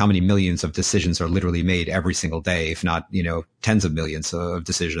God knows how many millions of decisions are literally made every single day, if not, tens of millions of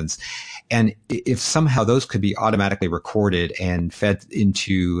decisions. And if somehow those could be automatically recorded and fed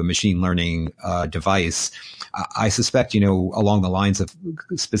into a machine learning device, I suspect, along the lines of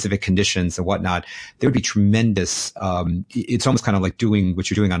specific conditions and whatnot, there would be tremendous, it's almost kind of like doing what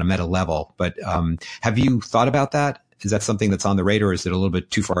you're doing on a meta level. But have you thought about that? Is that something that's on the radar, or is it a little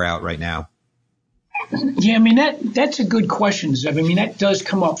bit too far out right now? Yeah, I mean, that's a good question, Zev. I mean, that does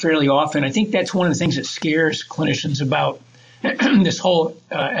come up fairly often. I think that's one of the things that scares clinicians about this whole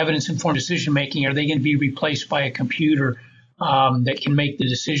evidence-informed decision-making. Are they going to be replaced by a computer that can make the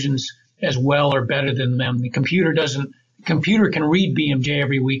decisions as well or better than them? The computer can read BMJ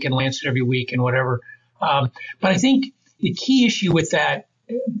every week and Lancet every week and whatever. But I think the key issue with that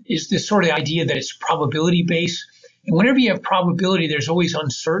is this sort of idea that it's probability-based. And whenever you have probability, there's always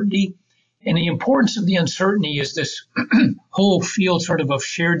uncertainty. And the importance of the uncertainty is this whole field sort of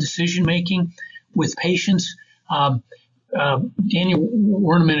shared decision-making with patients. Daniel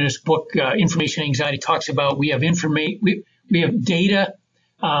Werneman in his book, Information Anxiety, talks about we have data,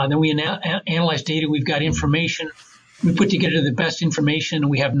 then we analyze data, we've got information, we put together the best information,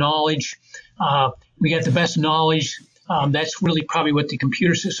 we have knowledge, we got the best knowledge. That's really probably what the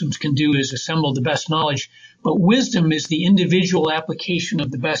computer systems can do, is assemble the best knowledge. But wisdom is the individual application of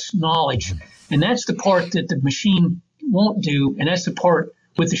the best knowledge. And that's the part that the machine won't do. And that's the part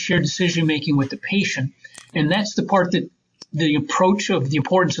with the shared decision making with the patient. And that's the part that the approach of the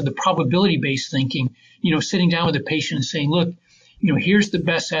importance of the probability-based thinking, sitting down with the patient and saying, look, here's the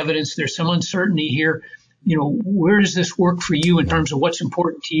best evidence. There's some uncertainty here. Where does this work for you in terms of what's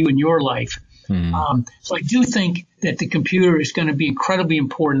important to you in your life? So I do think that the computer is going to be incredibly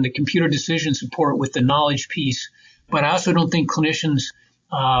important, the computer decision support with the knowledge piece. But I also don't think clinicians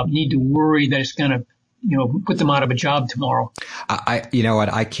need to worry that it's going to, put them out of a job tomorrow.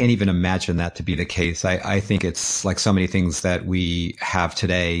 I can't even imagine that to be the case. I think it's like so many things that we have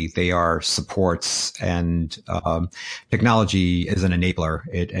today. They are supports, and technology is an enabler.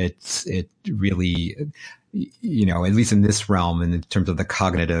 It really, at least in this realm, in terms of the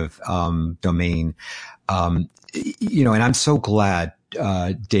cognitive domain, and I'm so glad,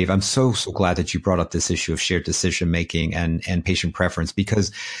 Dave, I'm so glad that you brought up this issue of shared decision making and patient preference,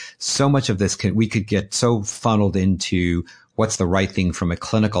 because so much of this we could get so funneled into what's the right thing from a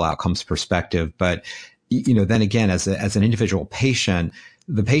clinical outcomes perspective. But, then again, as an individual patient,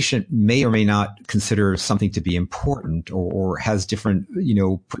 the patient may or may not consider something to be important, or has different,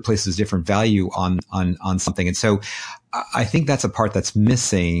 places different value on something. And so I think that's a part that's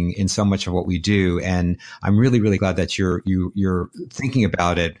missing in so much of what we do. And I'm really, really glad that you're thinking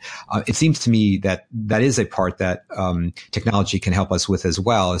about it. It seems to me that is a part that technology can help us with as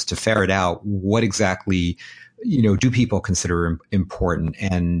well, is to ferret out what exactly do people consider important,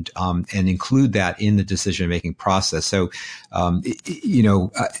 and include that in the decision-making process. So,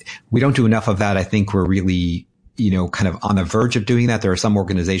 we don't do enough of that. I think we're really, kind of on the verge of doing that. There are some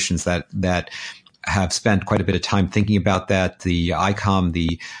organizations that have spent quite a bit of time thinking about that. The ICOM,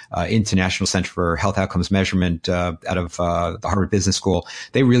 the International Center for Health Outcomes Measurement out of the Harvard Business School,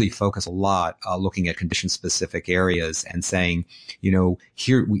 they really focus a lot looking at condition-specific areas and saying,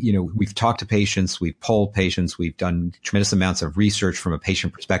 here, we've talked to patients, we've polled patients, we've done tremendous amounts of research from a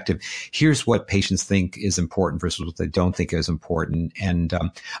patient perspective. Here's what patients think is important versus what they don't think is important. And,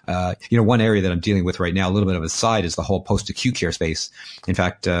 one area that I'm dealing with right now, a little bit of a side, is the whole post-acute care space. In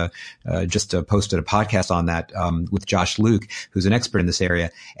fact, just posted a podcast on that with Josh Luke, who's an expert in this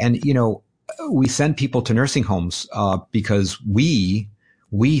area. And, we send people to nursing homes because we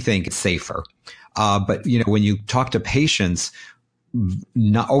think it's safer. But, when you talk to patients,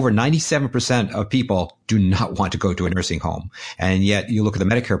 over 97% of people do not want to go to a nursing home. And yet you look at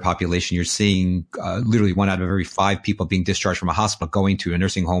the Medicare population, you're seeing literally 1 out of every 5 people being discharged from a hospital going to a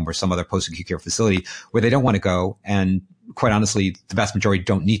nursing home or some other post-acute care facility where they don't want to go. And quite honestly, the vast majority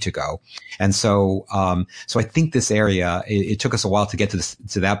don't need to go. And so I think this area, it took us a while to get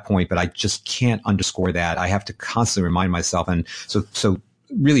to that point, but I just can't underscore that. I have to constantly remind myself. And so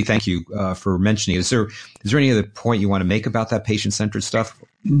really thank you for mentioning it. Is there any other point you want to make about that patient-centered stuff?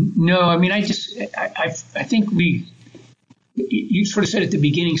 No, I mean, I think you sort of said at the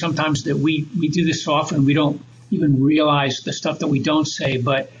beginning sometimes that we do this so often we don't even realize the stuff that we don't say.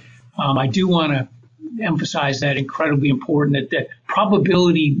 But I do want to emphasize that incredibly important that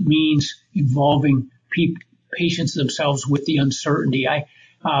probability means involving patients themselves with the uncertainty.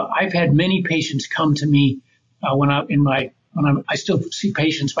 I've had many patients come to me I still see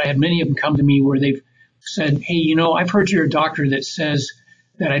patients, but I had many of them come to me where they've said, hey, I've heard you're a doctor that says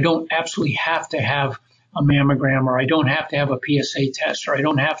that I don't absolutely have to have a mammogram, or I don't have to have a PSA test, or I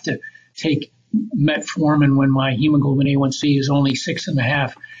don't have to take metformin when my hemoglobin A1C is only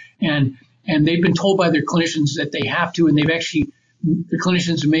 6.5. And they've been told by their clinicians that they have to, and the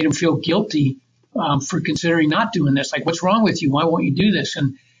clinicians have made them feel guilty for considering not doing this. Like, what's wrong with you? Why won't you do this?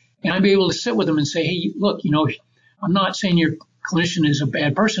 And I'd be able to sit with them and say, hey, look, I'm not saying your clinician is a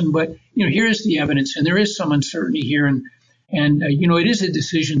bad person, but, here is the evidence, and there is some uncertainty here. And it is a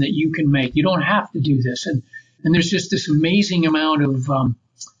decision that you can make. You don't have to do this. And there's just this amazing amount of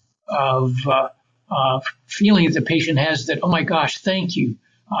feeling that the patient has that, oh my gosh, thank you.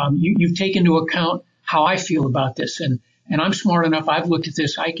 You've taken into account how I feel about this. And I'm smart enough. I've looked at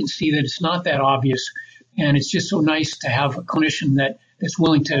this. I can see that it's not that obvious. And it's just so nice to have a clinician that's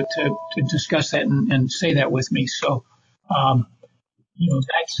willing to discuss that and say that with me. So,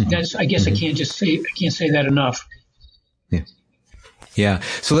 that's I guess I can't say that enough. Yeah. Yeah.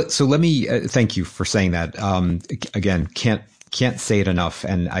 So let me thank you for saying that. Again, can't say it enough.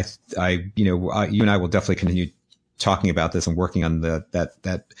 And you and I will definitely continue talking about this and working on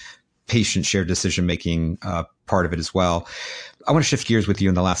that patient shared decision making part of it as well. I want to shift gears with you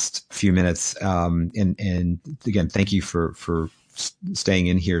in the last few minutes. And again, thank you for staying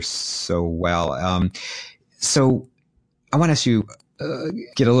in here so well. So I want to ask you,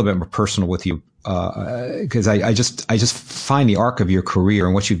 get a little bit more personal with you, because I just find the arc of your career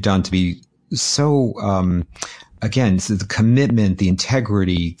and what you've done to be so, again, so the commitment, the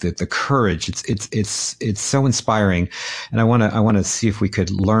integrity, the courage. It's so inspiring. And I want to see if we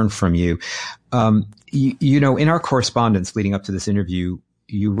could learn from you. In our correspondence leading up to this interview,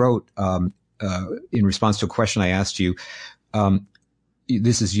 you wrote, in response to a question I asked you,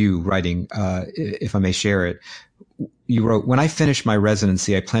 this is you writing, if I may share it. You wrote, when I finish my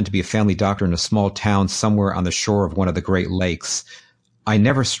residency, I plan to be a family doctor in a small town somewhere on the shore of one of the Great Lakes. I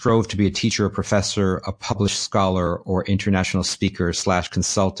never strove to be a teacher, a professor, a published scholar, or international speaker /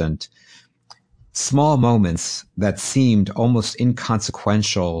 consultant. Small moments that seemed almost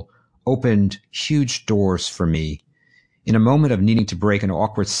inconsequential opened huge doors for me. In a moment of needing to break an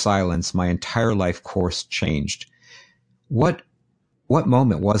awkward silence, my entire life course changed. What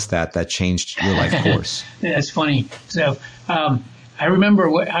moment was that changed your life course? That's funny. So I remember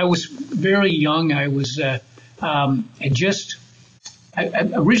I was very young. I was originally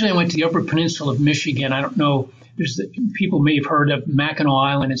I went to the Upper Peninsula of Michigan. I don't know. People may have heard of Mackinac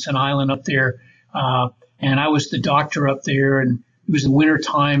Island. It's an island up there, and I was the doctor up there. And it was the winter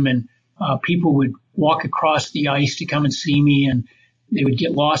time, and people would walk across the ice to come and see me, and they would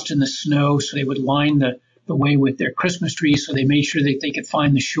get lost in the snow. So they would line the way with their Christmas trees, so they made sure that they could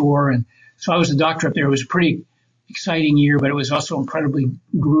find the shore. And so I was the doctor up there. It was a pretty exciting year, but it was also incredibly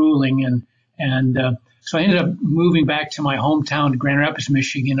grueling. And so I ended up moving back to my hometown, Grand Rapids,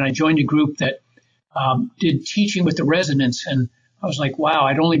 Michigan. And I joined a group that did teaching with the residents. And I was like, wow,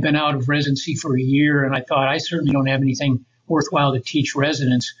 I'd only been out of residency for a year, and I thought I certainly don't have anything worthwhile to teach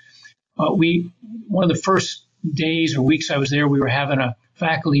residents. One of the first days or weeks I was there, we were having a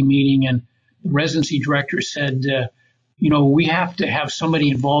faculty meeting, and the residency director said, we have to have somebody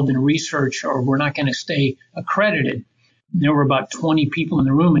involved in research or we're not going to stay accredited. And there were about 20 people in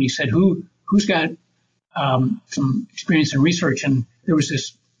the room, and he said, who's got some experience in research? And there was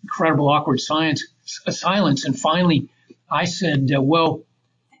this incredible awkward silence. And finally, I said, well,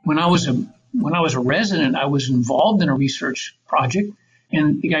 when I was a resident, I was involved in a research project.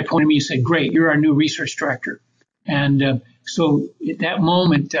 And the guy pointed at me and said, great, you're our new research director. And so at that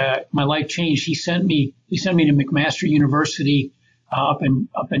moment, my life changed. He sent me to McMaster University up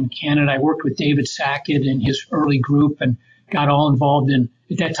in Canada. I worked with David Sackett and his early group and got all involved in,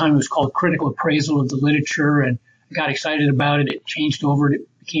 at that time it was called critical appraisal of the literature, and I got excited about it. It changed over. It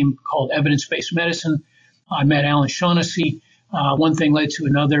became called evidence-based medicine. I met Alan Shaughnessy. One thing led to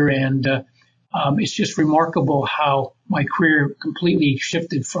another, and it's just remarkable how my career completely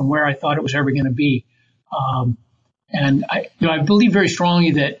shifted from where I thought it was ever going to be. And I believe very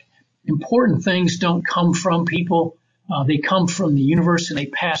strongly that important things don't come from people. They come from the universe and they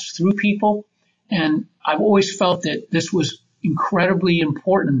pass through people. And I've always felt that this was incredibly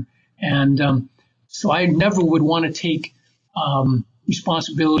important. And so I never would want to take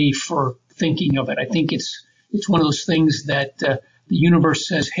responsibility for thinking of it. I think it's one of those things that the universe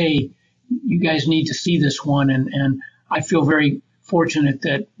says, hey, you guys need to see this one. And I feel very fortunate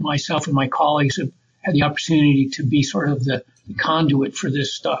that myself and my colleagues have had the opportunity to be sort of the conduit for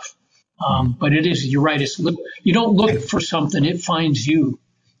this stuff. But it is, you're right, you don't look for something, it finds you.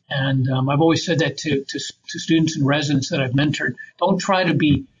 And I've always said that to students and residents that I've mentored. Don't try to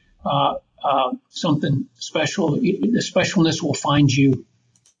be something special. The specialness will find you.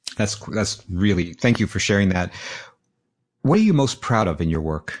 That's really, thank you for sharing that. What are you most proud of in your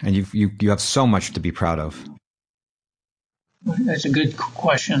work? And you have so much to be proud of. That's a good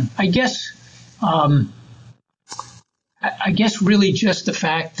question. I guess really just the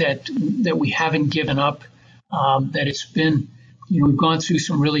fact that we haven't given up, that it's been, we've gone through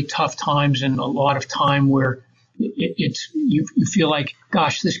some really tough times and a lot of time where you feel like,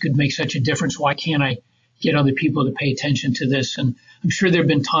 gosh, this could make such a difference. Why can't I get other people to pay attention to this? And I'm sure there have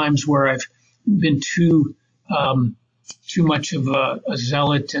been times where I've been too much of a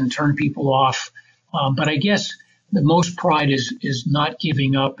zealot and turned people off. But I guess the most pride is not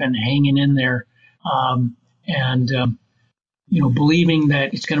giving up and hanging in there. Believing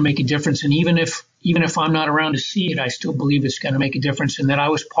that it's going to make a difference. And even if I'm not around to see it, I still believe it's going to make a difference and that I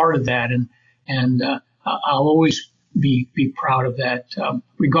was part of that. And I'll always be proud of that,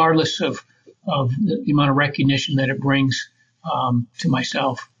 regardless of the amount of recognition that it brings to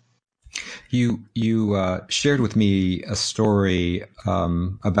myself. You shared with me a story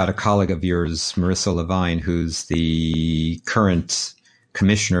about a colleague of yours, Marissa Levine, who's the current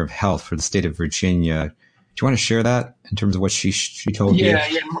commissioner of health for the state of Virginia. Do you want to share that in terms of what she told you? Yeah.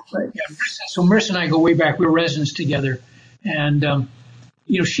 So Marissa and I go way back. We were residents together, and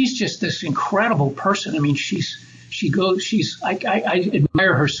she's just this incredible person. I mean, I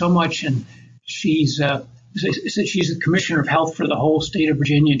admire her so much, and she's the commissioner of health for the whole state of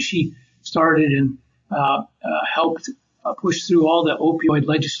Virginia, and she started and helped push through all the opioid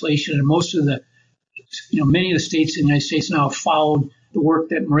legislation, and most of the, many of the states in the United States now have followed the work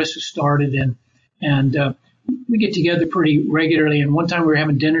that Marissa started, and we get together pretty regularly. And one time we were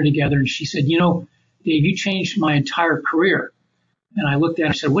having dinner together, and she said, Dave, you changed my entire career. And I looked at her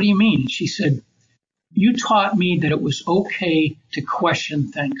and said, what do you mean? And she said, you taught me that it was okay to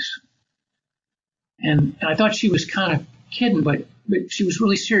question things. And I thought she was kind of kidding, but she was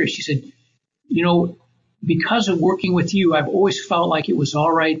really serious. She said, because of working with you, I've always felt like it was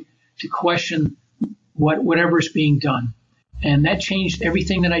all right to question whatever's being done. And that changed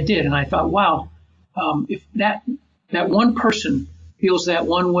everything that I did. And I thought, wow, if that one person feels that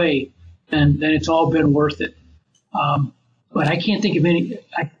one way, then it's all been worth it. But I can't think of any,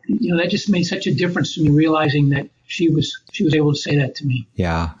 that just made such a difference to me, realizing that she was able to say that to me.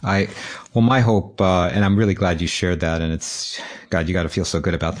 Yeah. My hope, and I'm really glad you shared that, and God, you got to feel so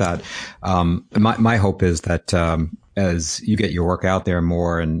good about that. My hope is that, as you get your work out there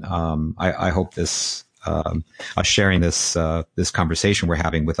more, and, I hope this, sharing this conversation we're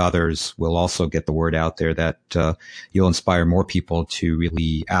having with others will also get the word out there that, you'll inspire more people to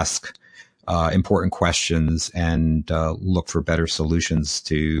really ask important questions and look for better solutions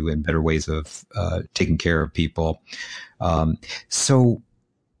and better ways of taking care of people. So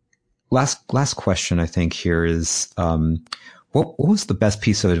last question I think here is, what was the best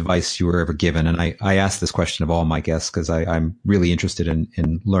piece of advice you were ever given? And I ask this question of all my guests because I'm really interested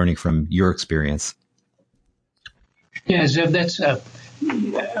in learning from your experience. Yeah, Zev, that's a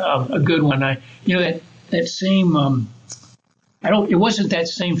good one. That same It wasn't that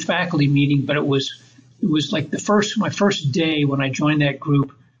same faculty meeting, but it was like my first day when I joined that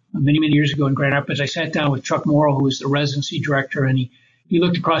group many, many years ago in Grand Rapids. I sat down with Chuck Morrow, who was the residency director, and he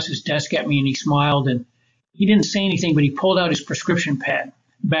looked across his desk at me and he smiled, and he didn't say anything, but he pulled out his prescription pad.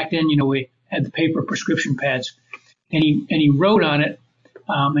 Back then, we had the paper prescription pads, and he wrote on it,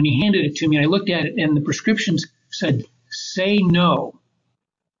 and he handed it to me. And I looked at it, and the prescriptions said, "Say no."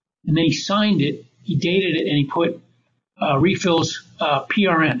 And then he signed it, he dated it, and he put refills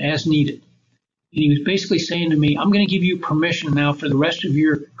PRN as needed. And he was basically saying to me, I'm going to give you permission now for the rest of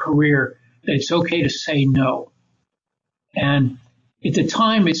your career that it's okay to say no. And at the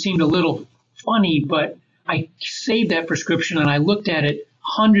time, it seemed a little funny, but I saved that prescription and I looked at it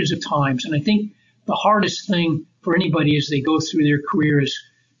hundreds of times. And I think the hardest thing for anybody as they go through their career is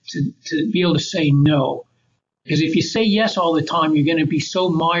to be able to say no. Because if you say yes all the time, you're going to be so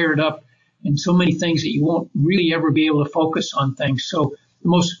mired up in so many things that you won't really ever be able to focus on things. So the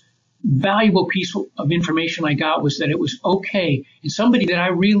most valuable piece of information I got was that it was okay. And somebody that I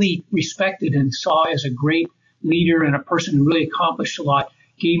really respected and saw as a great leader and a person who really accomplished a lot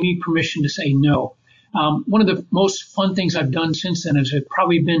gave me permission to say no. One of the most fun things I've done since then is I've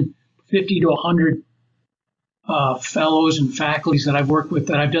probably been 50 to 100 fellows and faculties that I've worked with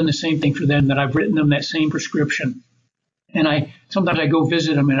that I've done the same thing for them, that I've written them that same prescription. And sometimes I go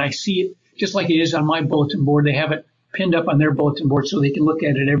visit them and I see it just like it is on my bulletin board. They have it pinned up on their bulletin board so they can look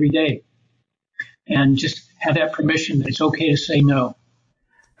at it every day and just have that permission that it's okay to say no.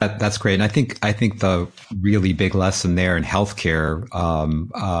 That's great. And I think the really big lesson there in healthcare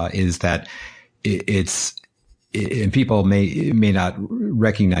is that and people may not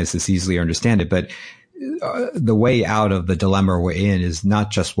recognize this easily or understand it, but the way out of the dilemma we're in is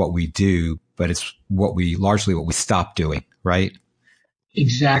not just what we do, but it's largely what we stop doing, right?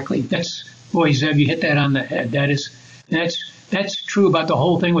 Exactly. Boy, Zev, you hit that on the head. That's true about the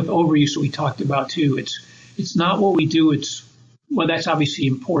whole thing with overuse that we talked about too. It's not what we do. That's obviously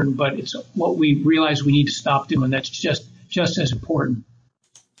important, but it's what we realize we need to stop doing. That's just as important.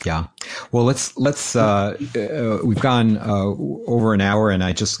 Yeah. Well, we've gone over an hour, and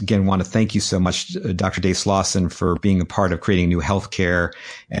I just again want to thank you so much, Dr. Dave Slawson, for being a part of creating new healthcare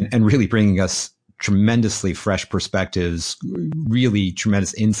and really bringing us tremendously fresh perspectives, really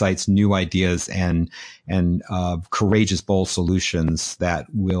tremendous insights, new ideas, and courageous, bold solutions that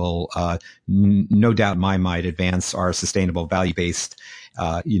will, no doubt in my mind, advance our sustainable, value-based,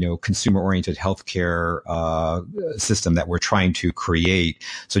 consumer-oriented healthcare system that we're trying to create.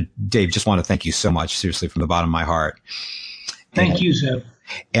 So, Dave, just want to thank you so much, seriously, from the bottom of my heart. Thank you, Zev.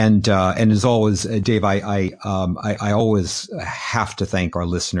 And as always, Dave, I always have to thank our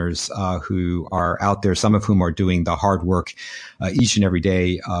listeners who are out there, some of whom are doing the hard work each and every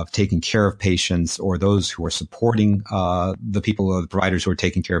day of taking care of patients, or those who are supporting the people or the providers who are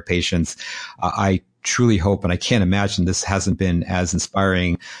taking care of patients. I truly hope, and I can't imagine this hasn't been as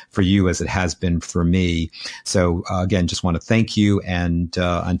inspiring for you as it has been for me. So again, just want to thank you. And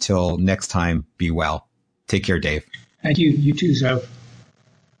until next time, be well. Take care, Dave. Thank you. You too, Zev.